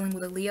 You could be dealing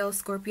with a Leo,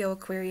 Scorpio,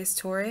 Aquarius,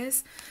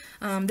 Taurus.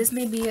 This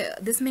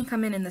may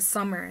come in the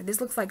summer.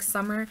 This looks like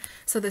summer.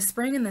 So the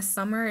spring and the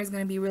summer is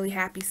going to be really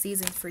happy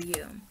season for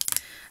you.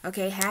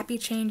 Okay, happy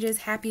changes,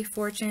 happy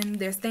fortune.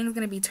 There's things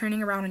going to be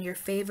turning around in your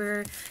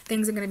favor.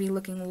 Things are going to be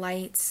looking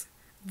light.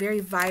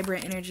 Very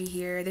vibrant energy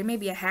here. There may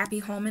be a happy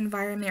home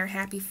environment or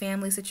happy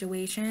family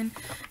situation.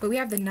 But we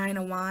have the 9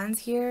 of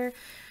Wands here.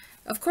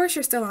 Of course,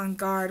 you're still on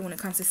guard when it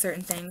comes to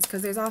certain things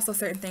because there's also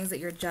certain things that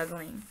you're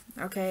juggling.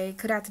 Okay,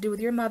 could have to do with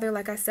your mother,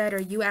 like I said, or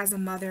you as a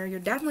mother. You're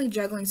definitely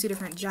juggling 2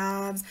 different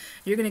jobs.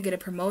 You're going to get a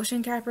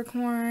promotion,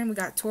 Capricorn. We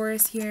got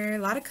Taurus here. A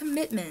lot of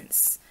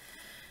commitments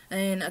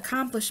and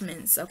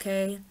accomplishments,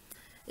 okay,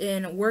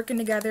 and working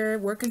together,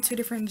 working 2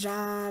 different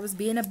jobs,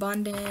 being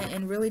abundant,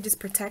 and really just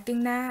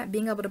protecting that,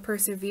 being able to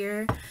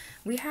persevere.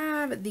 We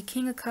have the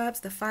King of Cups,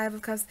 the 5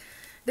 of Cups.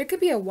 There could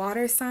be a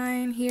water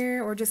sign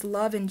here, or just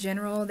love in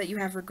general that you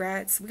have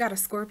regrets. We got a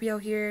Scorpio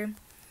here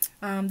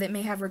that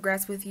may have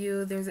regrets with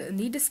you. There's a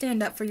need to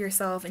stand up for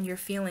yourself and your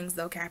feelings,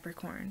 though,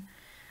 Capricorn.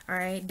 All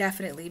right,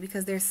 definitely,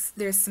 because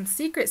there's some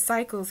secret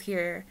cycles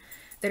here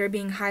that are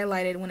being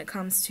highlighted when it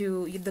comes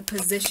to the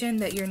position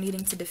that you're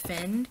needing to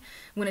defend,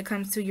 when it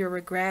comes to your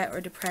regret or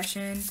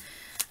depression.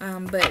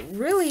 But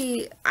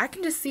really, I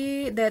can just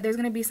see that there's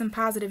going to be some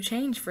positive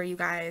change for you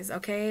guys,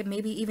 okay?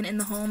 Maybe even in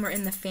the home or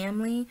in the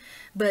family.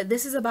 But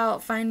this is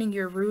about finding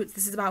your roots.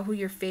 This is about who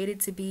you're fated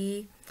to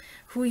be,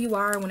 who you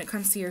are when it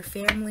comes to your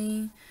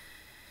family.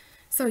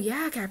 So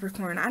yeah,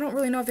 Capricorn, I don't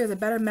really know if there's a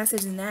better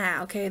message than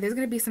that, okay? There's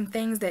going to be some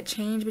things that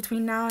change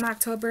between now and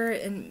October,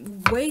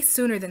 and way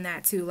sooner than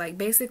that too. Like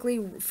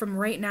basically from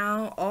right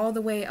now all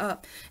the way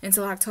up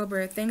until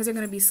October, things are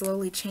going to be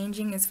slowly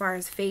changing as far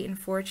as fate and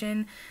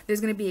fortune. There's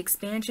going to be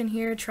expansion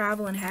here,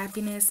 travel and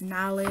happiness,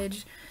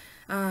 knowledge.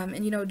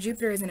 And you know,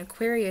 Jupiter is in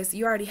Aquarius.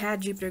 You already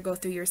had Jupiter go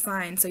through your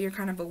sign, so you're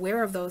kind of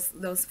aware of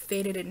those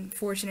fated and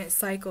fortunate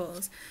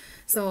cycles.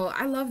 So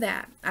I love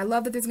that. I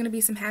love that there's going to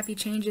be some happy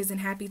changes and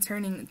happy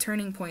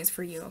turning points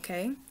for you,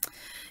 okay?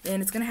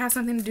 And it's going to have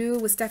something to do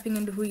with stepping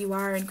into who you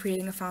are and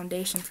creating a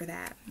foundation for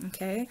that,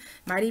 okay?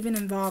 Might even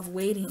involve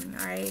waiting,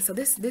 all right? So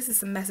this is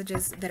some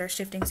messages that are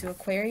shifting to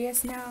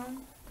Aquarius now.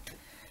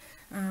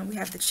 We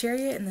have the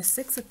Chariot and the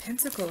Six of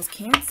Pentacles,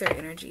 Cancer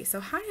energy. So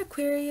hi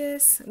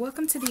Aquarius,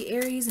 welcome to the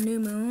Aries new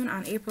moon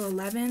on April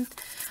 11th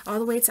all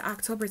the way to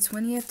October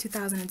 20th,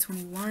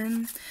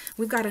 2021.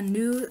 We've got a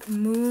new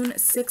moon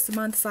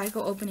 6-month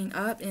cycle opening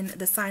up in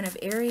the sign of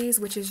Aries,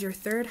 which is your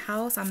 3rd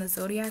house on the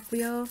zodiac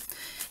wheel,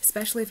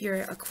 especially if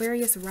you're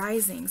Aquarius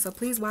rising. So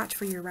please watch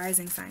for your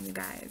rising sign, you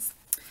guys.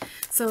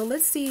 So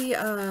let's see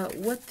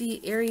what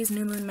the Aries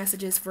new moon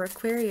message is for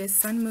Aquarius,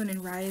 sun, moon,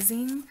 and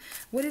rising.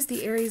 What is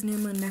the Aries new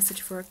moon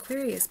message for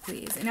Aquarius,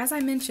 please? And as I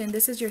mentioned,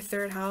 this is your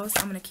 3rd house.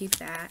 I'm going to keep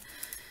that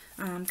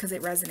because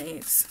it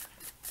resonates.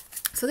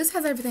 So this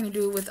has everything to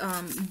do with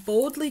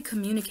boldly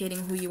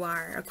communicating who you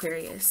are,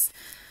 Aquarius.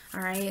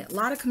 All right, a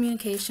lot of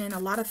communication, a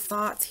lot of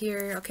thoughts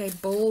here. Okay,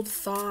 bold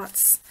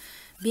thoughts,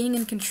 being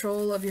in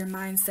control of your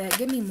mindset.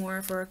 Give me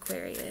more for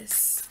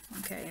Aquarius.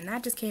 Okay, and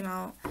that just came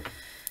out.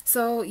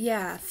 So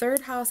yeah,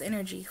 3rd house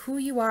energy, who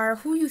you are,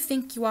 who you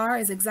think you are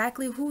is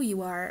exactly who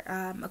you are,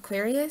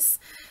 Aquarius.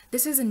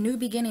 This is a new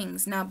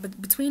beginnings. Now,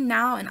 but between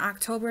now and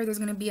October, there's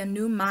going to be a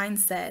new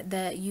mindset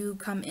that you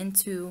come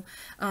into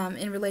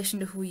in relation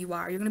to who you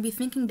are. You're going to be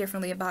thinking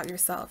differently about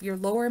yourself. Your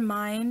lower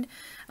mind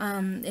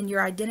and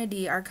your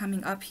identity are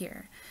coming up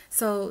here.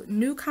 So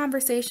new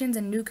conversations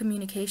and new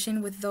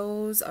communication with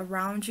those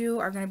around you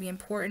are going to be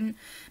important.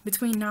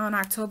 Between now and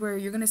October,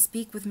 you're going to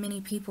speak with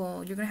many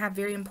people. You're going to have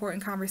very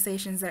important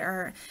conversations that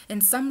are in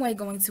some way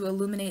going to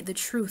illuminate the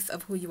truth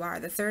of who you are.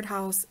 The 3rd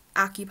house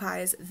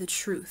occupies the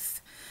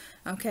truth.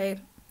 Okay,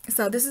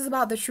 so this is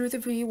about the truth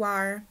of who you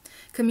are,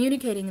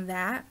 communicating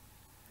that.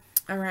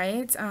 All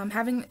right,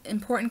 having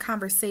important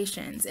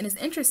conversations. And it's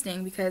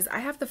interesting because I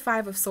have the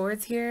 5 of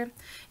Swords here,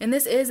 and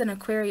this is an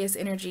Aquarius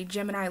energy,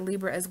 Gemini,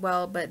 Libra as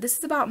well, but this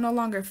is about no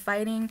longer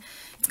fighting.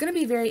 It's going to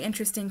be very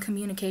interesting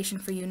communication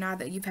for you now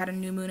that you've had a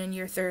new moon in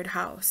your 3rd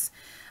house.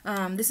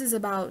 This is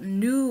about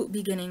new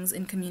beginnings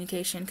in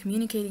communication,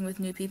 communicating with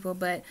new people,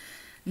 but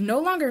no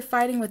longer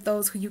fighting with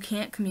those who you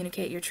can't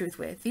communicate your truth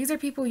with. These are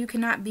people you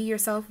cannot be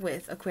yourself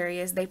with,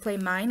 Aquarius. They play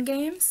mind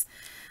games.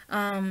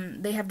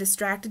 They have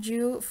distracted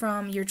you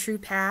from your true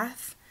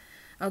path.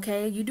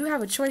 Okay, you do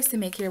have a choice to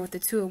make here with the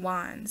 2 of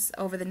Wands.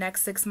 Over the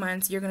next 6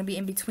 months, you're going to be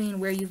in between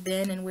where you've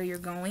been and where you're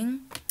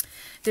going.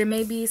 There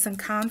may be some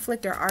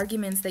conflict or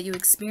arguments that you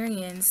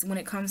experience when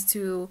it comes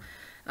to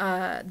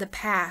the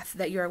path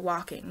that you're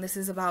walking. This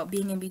is about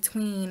being in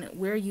between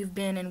where you've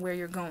been and where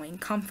you're going,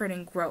 comfort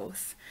and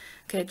growth.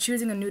 Okay,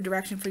 choosing a new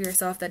direction for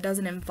yourself that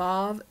doesn't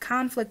involve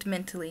conflict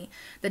mentally,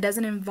 that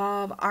doesn't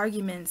involve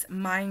arguments,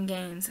 mind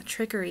games,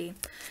 trickery.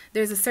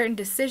 There's a certain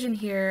decision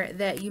here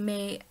that you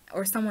may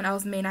or someone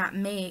else may not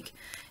make,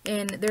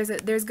 and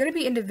there's going to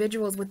be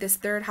individuals with this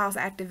 3rd house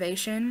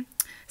activation,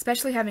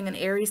 especially having an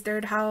Aries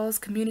 3rd house,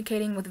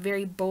 communicating with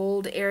very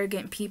bold,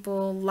 arrogant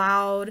people,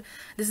 loud.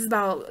 This is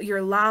about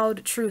your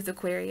loud truth,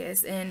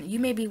 Aquarius, and you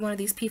may be one of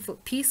these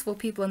peaceful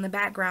people in the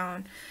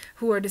background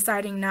who are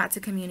deciding not to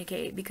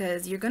communicate,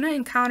 because you're going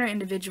to encounter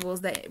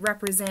individuals that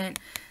represent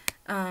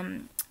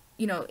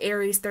you know,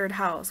 Aries 3rd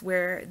house,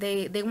 where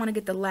they want to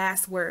get the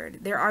last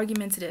word. They're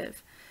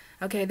argumentative.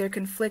 Okay, they're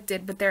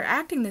conflicted, but they're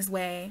acting this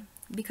way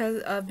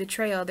because of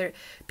betrayal. They're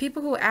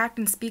people who act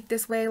and speak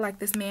this way, like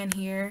this man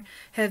here,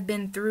 have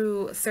been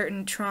through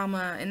certain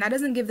trauma, and that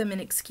doesn't give them an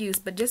excuse,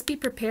 but just be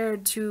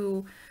prepared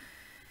to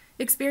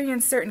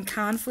experience certain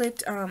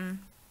conflict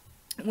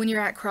when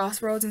you're at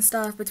crossroads and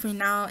stuff between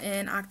now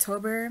and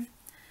October.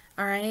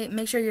 All right,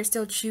 make sure you're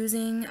still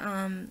choosing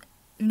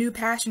new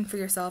passion for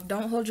yourself.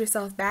 Don't hold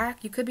yourself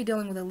back. You could be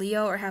dealing with a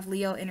Leo or have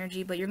Leo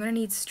energy, but you're going to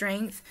need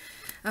strength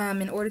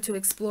in order to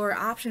explore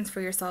options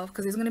for yourself,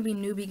 because there's going to be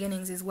new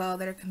beginnings as well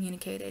that are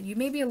communicated. You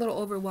may be a little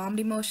overwhelmed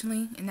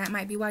emotionally, and that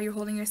might be why you're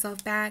holding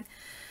yourself back.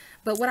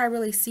 But what I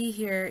really see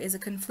here is a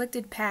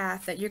conflicted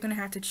path that you're going to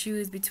have to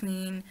choose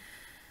between,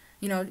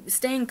 you know,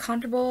 staying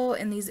comfortable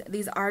in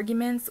these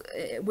arguments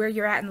where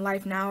you're at in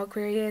life now,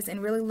 Aquarius,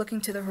 and really looking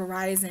to the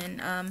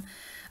horizon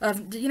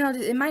of, you know,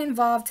 it might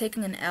involve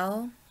taking an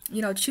L.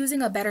 You know,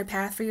 choosing a better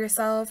path for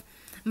yourself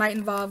might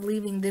involve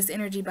leaving this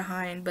energy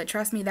behind, but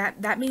trust me,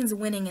 that means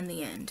winning in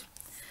the end.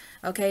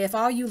 Okay, if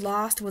all you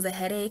lost was a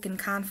headache and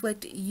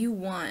conflict, you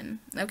won.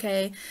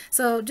 Okay,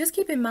 so just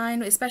keep in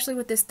mind, especially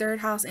with this third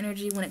house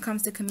energy, when it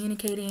comes to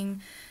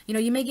communicating, you know,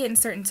 you may get in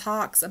certain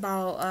talks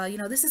about, you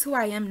know, this is who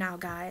I am now,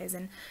 guys,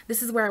 and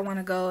this is where I want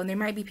to go. And there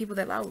might be people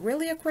that, oh,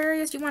 really,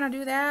 Aquarius, you want to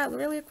do that?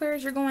 Really,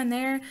 Aquarius, you're going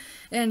there?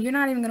 And you're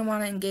not even going to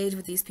want to engage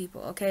with these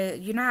people. Okay,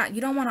 you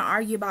don't want to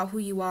argue about who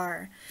you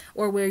are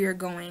or where you're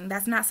going.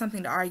 That's not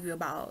something to argue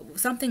about.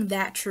 Something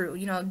that true.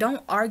 You know,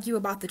 don't argue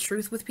about the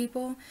truth with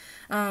people,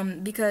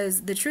 because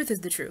the truth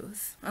is the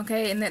truth,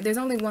 okay? And there's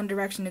only one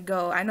direction to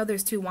go. I know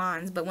there's two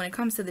wands, but when it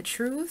comes to the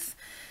truth,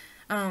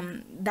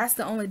 that's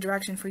the only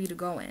direction for you to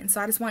go in.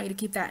 So I just want you to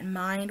keep that in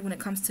mind when it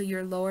comes to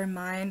your lower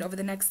mind over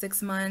the next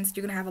 6 months.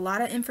 You're gonna have a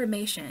lot of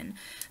information.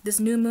 This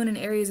new moon in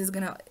Aries is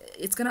gonna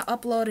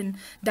upload and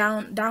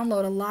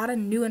download a lot of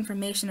new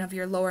information of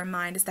your lower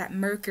mind. It's that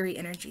Mercury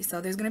energy. So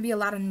there's gonna be a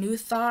lot of new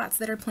thoughts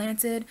that are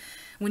planted.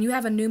 When you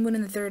have a new moon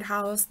in the third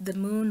house, the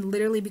moon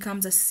literally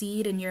becomes a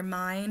seed in your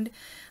mind.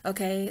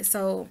 Okay,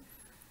 so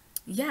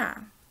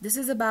yeah, this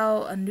is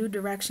about a new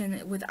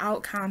direction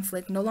without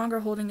conflict, no longer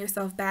holding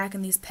yourself back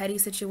in these petty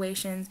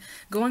situations,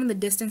 going the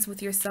distance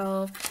with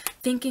yourself,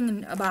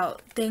 thinking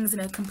about things in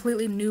a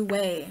completely new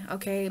way,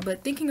 okay?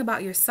 But thinking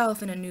about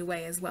yourself in a new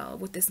way as well.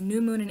 With this new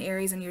moon in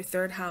Aries in your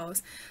third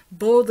house,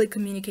 boldly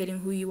communicating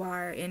who you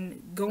are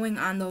and going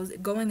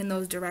in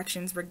those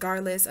directions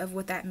regardless of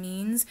what that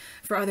means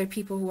for other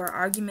people who are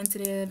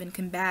argumentative and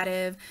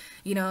combative.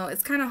 You know,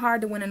 it's kind of hard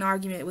to win an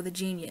argument with a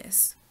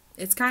genius.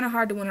 It's kind of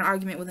hard to win an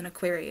argument with an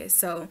Aquarius.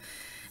 So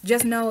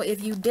just know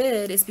if you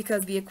did, it's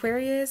because the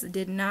Aquarius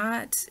didn't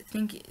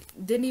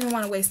even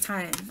want to waste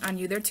time on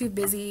you. They're too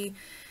busy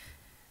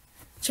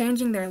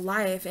changing their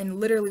life and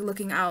literally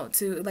looking out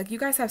to, like, you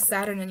guys have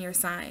Saturn in your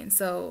sign.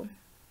 So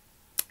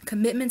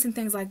commitments and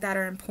things like that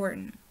are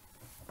important.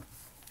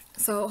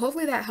 So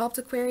hopefully that helped,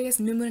 Aquarius.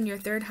 New moon in your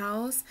third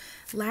house.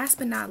 Last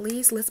but not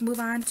least, let's move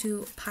on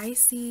to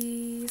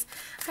Pisces.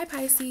 Hi,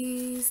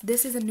 Pisces.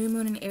 This is a new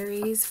moon in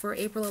Aries for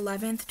April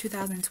 11th,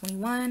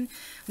 2021.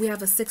 We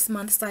have a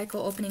 6-month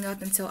cycle opening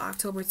up until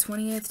October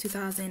 20th,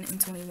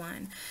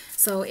 2021.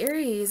 So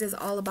Aries is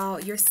all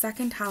about your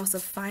second house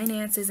of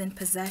finances and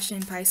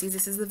possession, Pisces.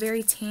 This is a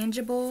very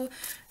tangible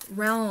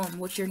realm,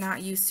 which you're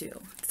not used to.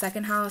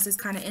 Second house is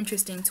kind of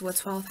interesting to a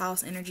 12th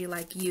house energy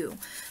like you.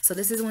 So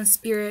this is when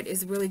spirit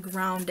is really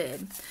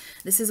grounded.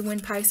 This is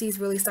when Pisces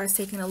really starts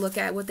taking a look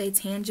at what they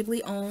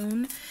tangibly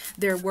own,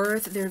 their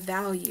worth, their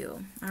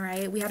value. All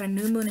right, we had a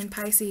new moon in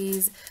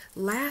Pisces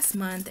last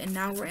month, and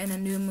now we're in a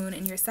new moon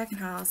in your second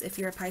house if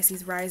you're a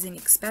Pisces rising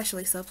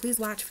especially. So please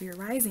watch for your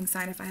rising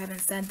sign if I haven't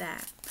said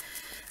that.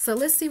 So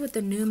let's see what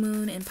the new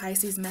moon in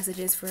Pisces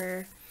messages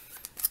for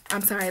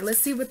let's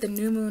see what the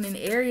new moon in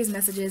Aries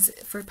messages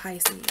for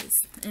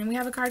Pisces. And we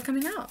have a card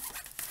coming out.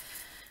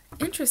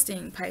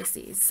 Interesting,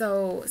 Pisces.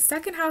 So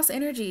second house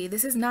energy,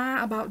 this is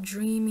not about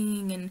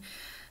dreaming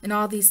and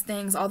all these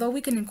things, although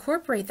we can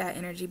incorporate that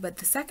energy, but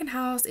the second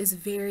house is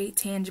very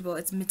tangible.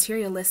 It's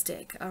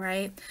materialistic, all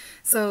right?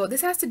 So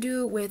this has to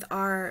do with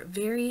our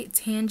very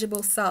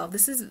tangible self.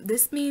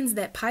 This means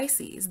that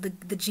Pisces,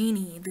 the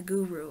genie, the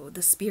guru,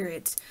 the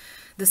spirit,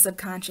 the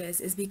subconscious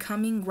is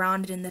becoming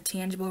grounded in the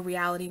tangible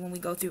reality when we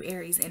go through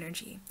Aries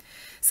energy.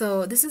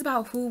 So this is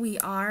about who we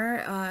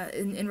are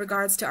in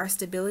regards to our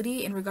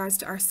stability, in regards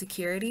to our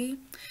security.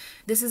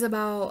 This is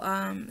about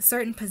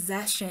certain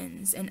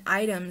possessions and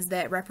items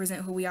that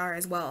represent who we are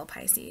as well,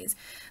 Pisces.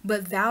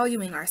 But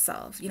valuing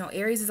ourselves. You know,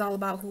 Aries is all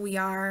about who we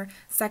are.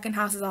 Second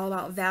house is all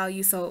about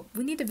value. So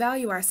we need to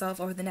value ourselves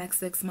over the next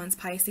 6 months,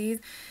 Pisces.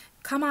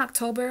 Come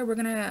October, we're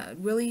going to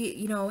really,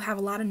 you know, have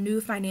a lot of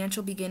new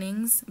financial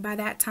beginnings by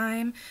that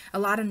time. A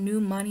lot of new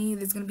money.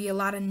 There's going to be a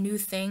lot of new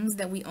things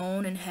that we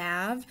own and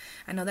have.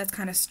 I know that's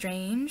kind of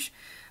strange.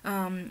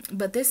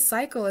 But this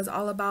cycle is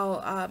all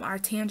about our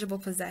tangible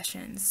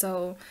possessions.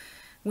 So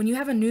when you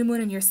have a new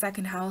moon in your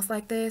second house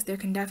like this, there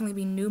can definitely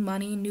be new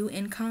money, new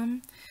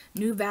income,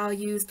 new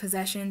values,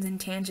 possessions,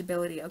 and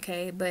tangibility,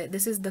 okay? But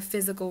this is the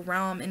physical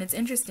realm, and it's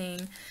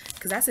interesting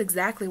because that's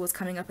exactly what's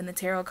coming up in the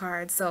tarot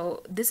cards.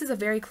 So this is a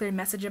very clear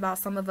message about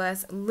some of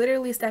us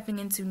literally stepping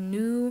into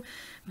new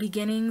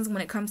beginnings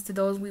when it comes to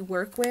those we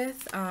work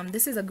with.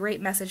 This is a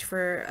great message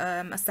for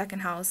a second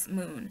house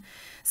moon.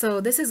 So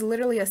this is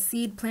literally a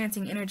seed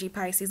planting energy,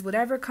 Pisces.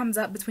 Whatever comes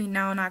up between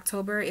now and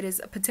October, it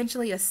is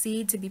potentially a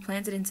seed to be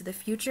planted into the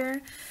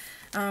future.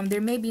 There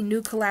may be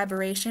new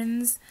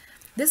collaborations.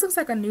 This looks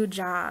like a new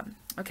job.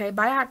 Okay,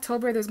 by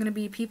October, there's going to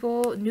be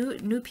people,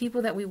 new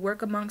people that we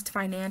work amongst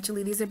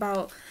financially. These are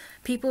about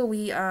people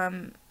we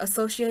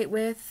associate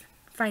with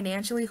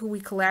financially, who we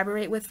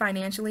collaborate with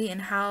financially,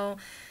 and how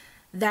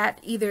that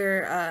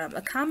either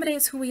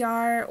accommodates who we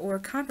are or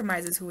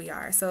compromises who we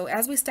are. So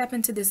as we step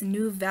into this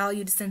new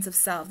valued sense of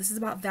self, this is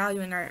about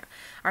valuing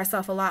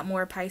ourself a lot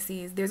more,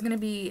 Pisces. There's going to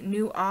be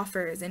new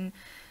offers and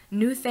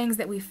new things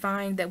that we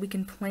find that we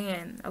can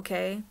plan,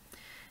 okay?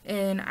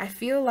 And I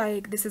feel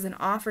like this is an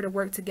offer to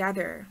work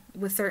together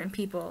with certain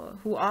people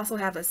who also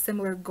have a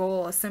similar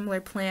goal, a similar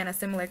plan, a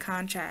similar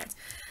contract.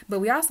 But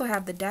we also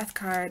have the Death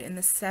card and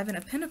the Seven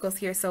of Pentacles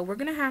here. So we're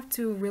going to have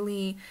to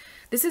really,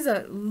 this is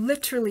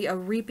literally a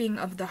reaping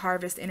of the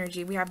harvest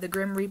energy. We have the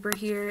Grim Reaper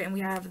here and we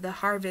have the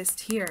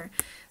harvest here.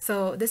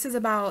 So this is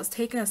about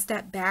taking a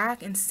step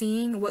back and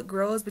seeing what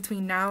grows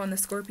between now and the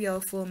Scorpio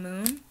full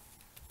moon.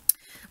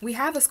 We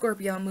have a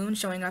Scorpio moon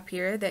showing up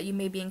here that you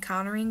may be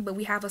encountering, but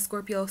we have a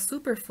Scorpio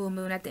super full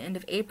moon at the end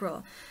of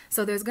April.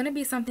 So there's going to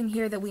be something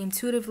here that we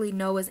intuitively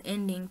know is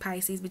ending,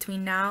 Pisces,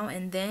 between now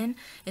and then,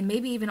 and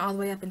maybe even all the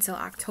way up until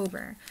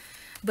October.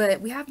 But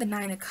we have the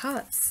Nine of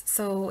Cups,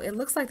 so it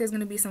looks like there's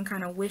going to be some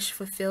kind of wish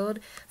fulfilled.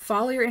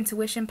 Follow your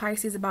intuition,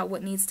 Pisces, about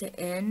what needs to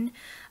end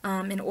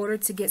in order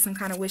to get some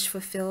kind of wish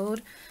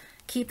fulfilled.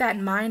 Keep that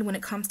in mind when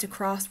it comes to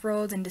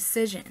crossroads and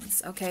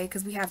decisions, okay?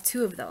 Because we have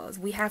two of those.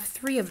 We have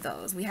three of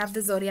those. We have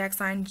the zodiac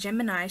sign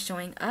Gemini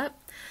showing up.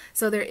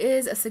 So there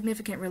is a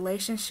significant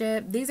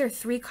relationship. These are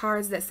three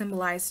cards that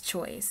symbolize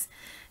choice.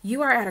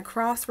 You are at a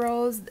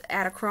crossroads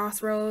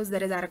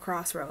that is at a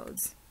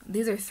crossroads.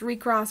 These are three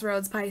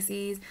crossroads,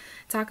 Pisces.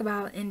 Talk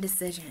about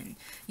indecision.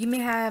 You may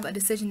have a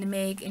decision to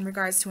make in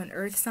regards to an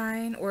earth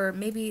sign or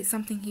maybe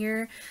something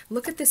here.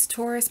 Look at this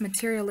Taurus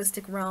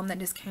materialistic realm that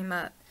just came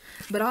up.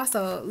 But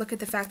also look at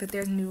the fact that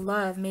there's new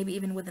love, maybe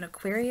even with an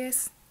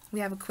Aquarius. We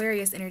have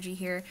Aquarius energy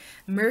here.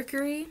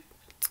 Mercury.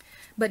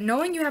 But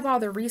knowing you have all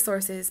the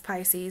resources,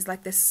 Pisces,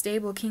 like the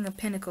stable King of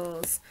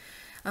Pentacles,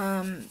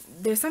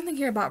 there's something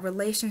here about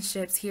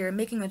relationships here,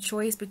 making a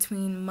choice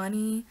between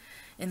money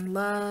and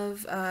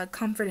love,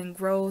 comfort and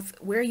growth,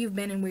 where you've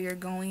been and where you're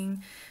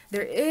going.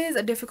 There is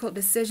a difficult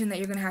decision that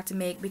you're going to have to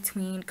make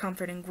between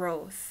comfort and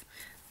growth,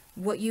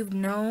 what you've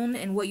known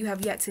and what you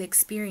have yet to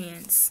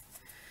experience.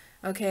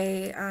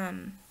 Okay,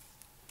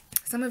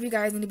 some of you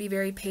guys need to be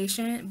very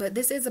patient, but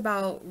this is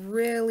about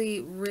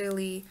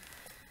really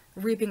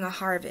reaping a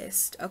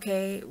harvest,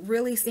 okay?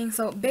 Really seeing.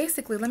 So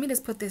basically, let me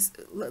just put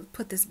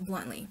this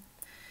bluntly.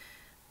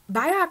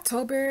 By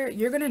October,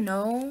 you're going to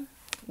know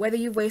whether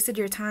you've wasted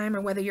your time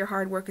or whether your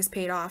hard work is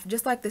paid off,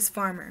 just like this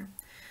farmer.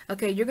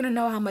 Okay, you're going to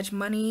know how much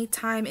money,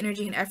 time,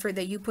 energy, and effort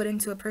that you put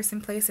into a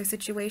person, place, or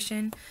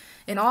situation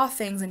in all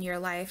things in your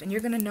life, and you're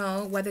going to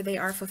know whether they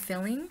are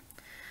fulfilling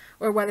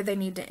or whether they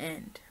need to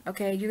end.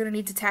 Okay, you're going to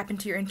need to tap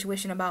into your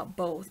intuition about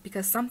both,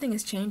 because something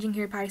is changing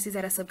here, Pisces,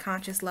 at a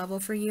subconscious level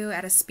for you,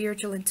 at a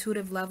spiritual,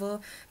 intuitive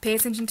level. Pay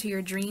attention to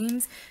your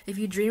dreams. If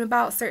you dream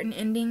about certain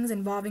endings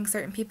involving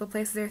certain people,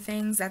 places, or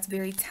things, that's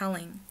very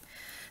telling.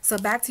 So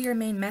back to your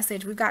main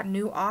message, we've got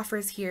new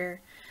offers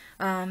here.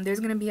 There's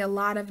going to be a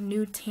lot of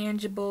new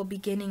tangible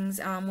beginnings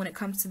when it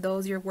comes to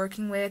those you're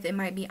working with. It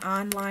might be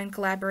online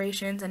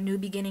collaborations, a new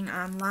beginning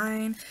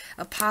online,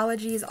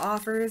 apologies,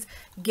 offers,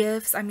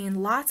 gifts. I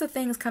mean, lots of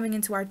things coming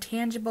into our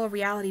tangible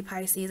reality,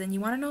 Pisces. And you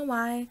want to know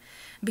why?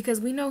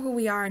 Because we know who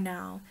we are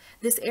now.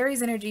 This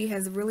Aries energy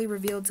has really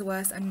revealed to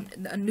us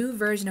a new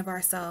version of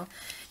ourselves.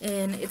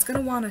 And it's going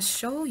to want to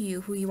show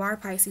you who you are,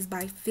 Pisces,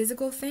 by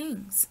physical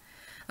things.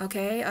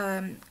 Okay?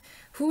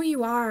 Who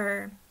you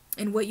are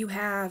and what you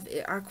have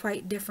are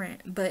quite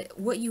different, but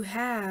what you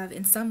have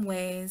in some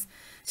ways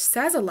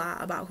says a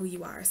lot about who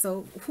you are.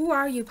 So who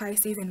are you,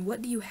 Pisces, and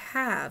what do you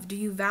have? Do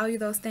you value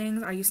those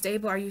things? Are you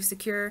stable? Are you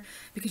secure?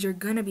 Because you're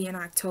gonna be in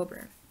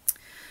October.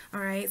 All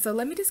right, so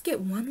let me just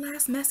get one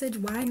last message.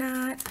 Why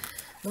not?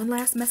 One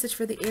last message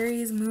for the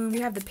Aries moon.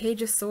 We have the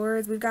Page of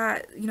Swords. We've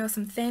got,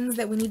 some things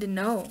that we need to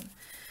know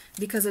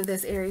because of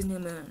this Aries new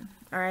moon.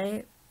 All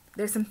right.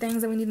 There's some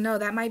things that we need to know.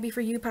 That might be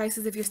for you,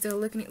 Pisces, if you're still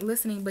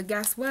listening. But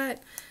guess what?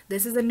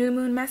 This is a new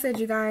moon message,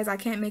 you guys. I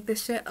can't make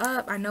this shit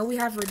up. I know we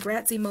have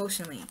regrets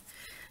emotionally.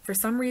 For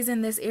some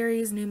reason, this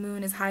Aries new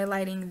moon is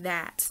highlighting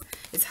that.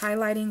 It's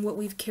highlighting what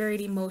we've carried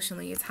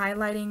emotionally. It's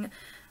highlighting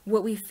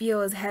what we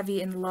feel is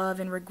heavy in love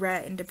and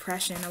regret and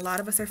depression. A lot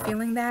of us are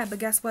feeling that. But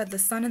guess what? The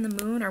sun and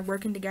the moon are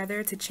working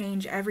together to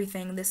change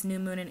everything this new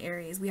moon in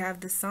Aries. We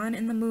have the sun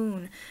and the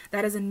moon.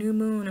 That is a new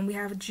moon. And we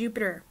have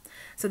Jupiter.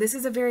 So this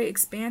is a very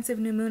expansive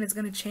new moon. It's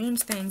going to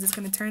change things. It's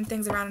going to turn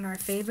things around in our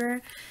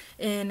favor.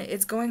 And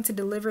it's going to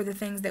deliver the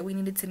things that we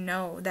needed to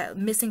know. That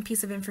missing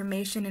piece of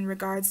information in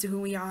regards to who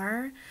we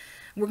are.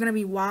 We're going to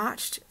be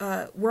watched.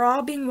 We're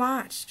all being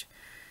watched.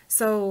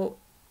 So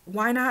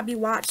why not be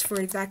watched for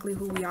exactly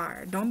who we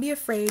are? Don't be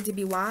afraid to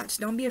be watched.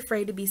 Don't be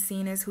afraid to be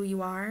seen as who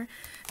you are.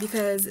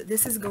 Because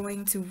this is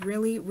going to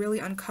really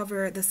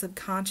uncover the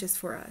subconscious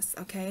for us.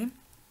 Okay?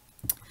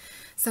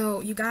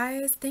 So you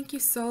guys, thank you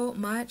so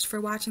much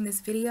for watching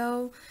this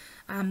video.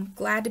 I'm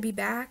glad to be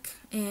back,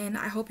 and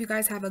I hope you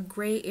guys have a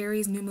great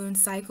Aries new moon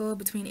cycle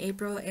between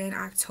April and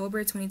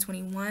October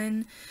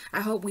 2021.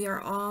 I hope we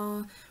are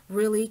all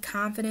really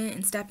confident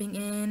in stepping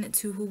in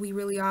to who we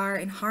really are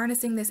and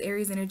harnessing this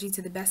Aries energy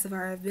to the best of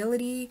our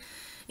ability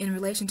in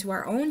relation to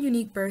our own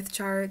unique birth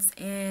charts.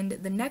 And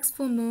the next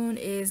full moon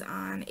is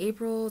on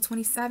April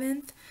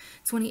 27th.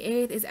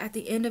 28th is at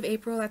the end of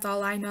April. That's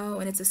all I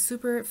know. And it's a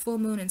super full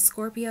moon in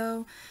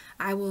Scorpio.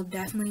 I will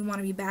definitely want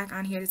to be back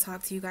on here to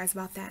talk to you guys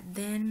about that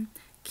then.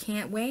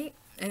 Can't wait.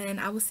 And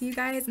I will see you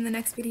guys in the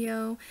next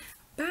video.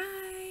 Bye.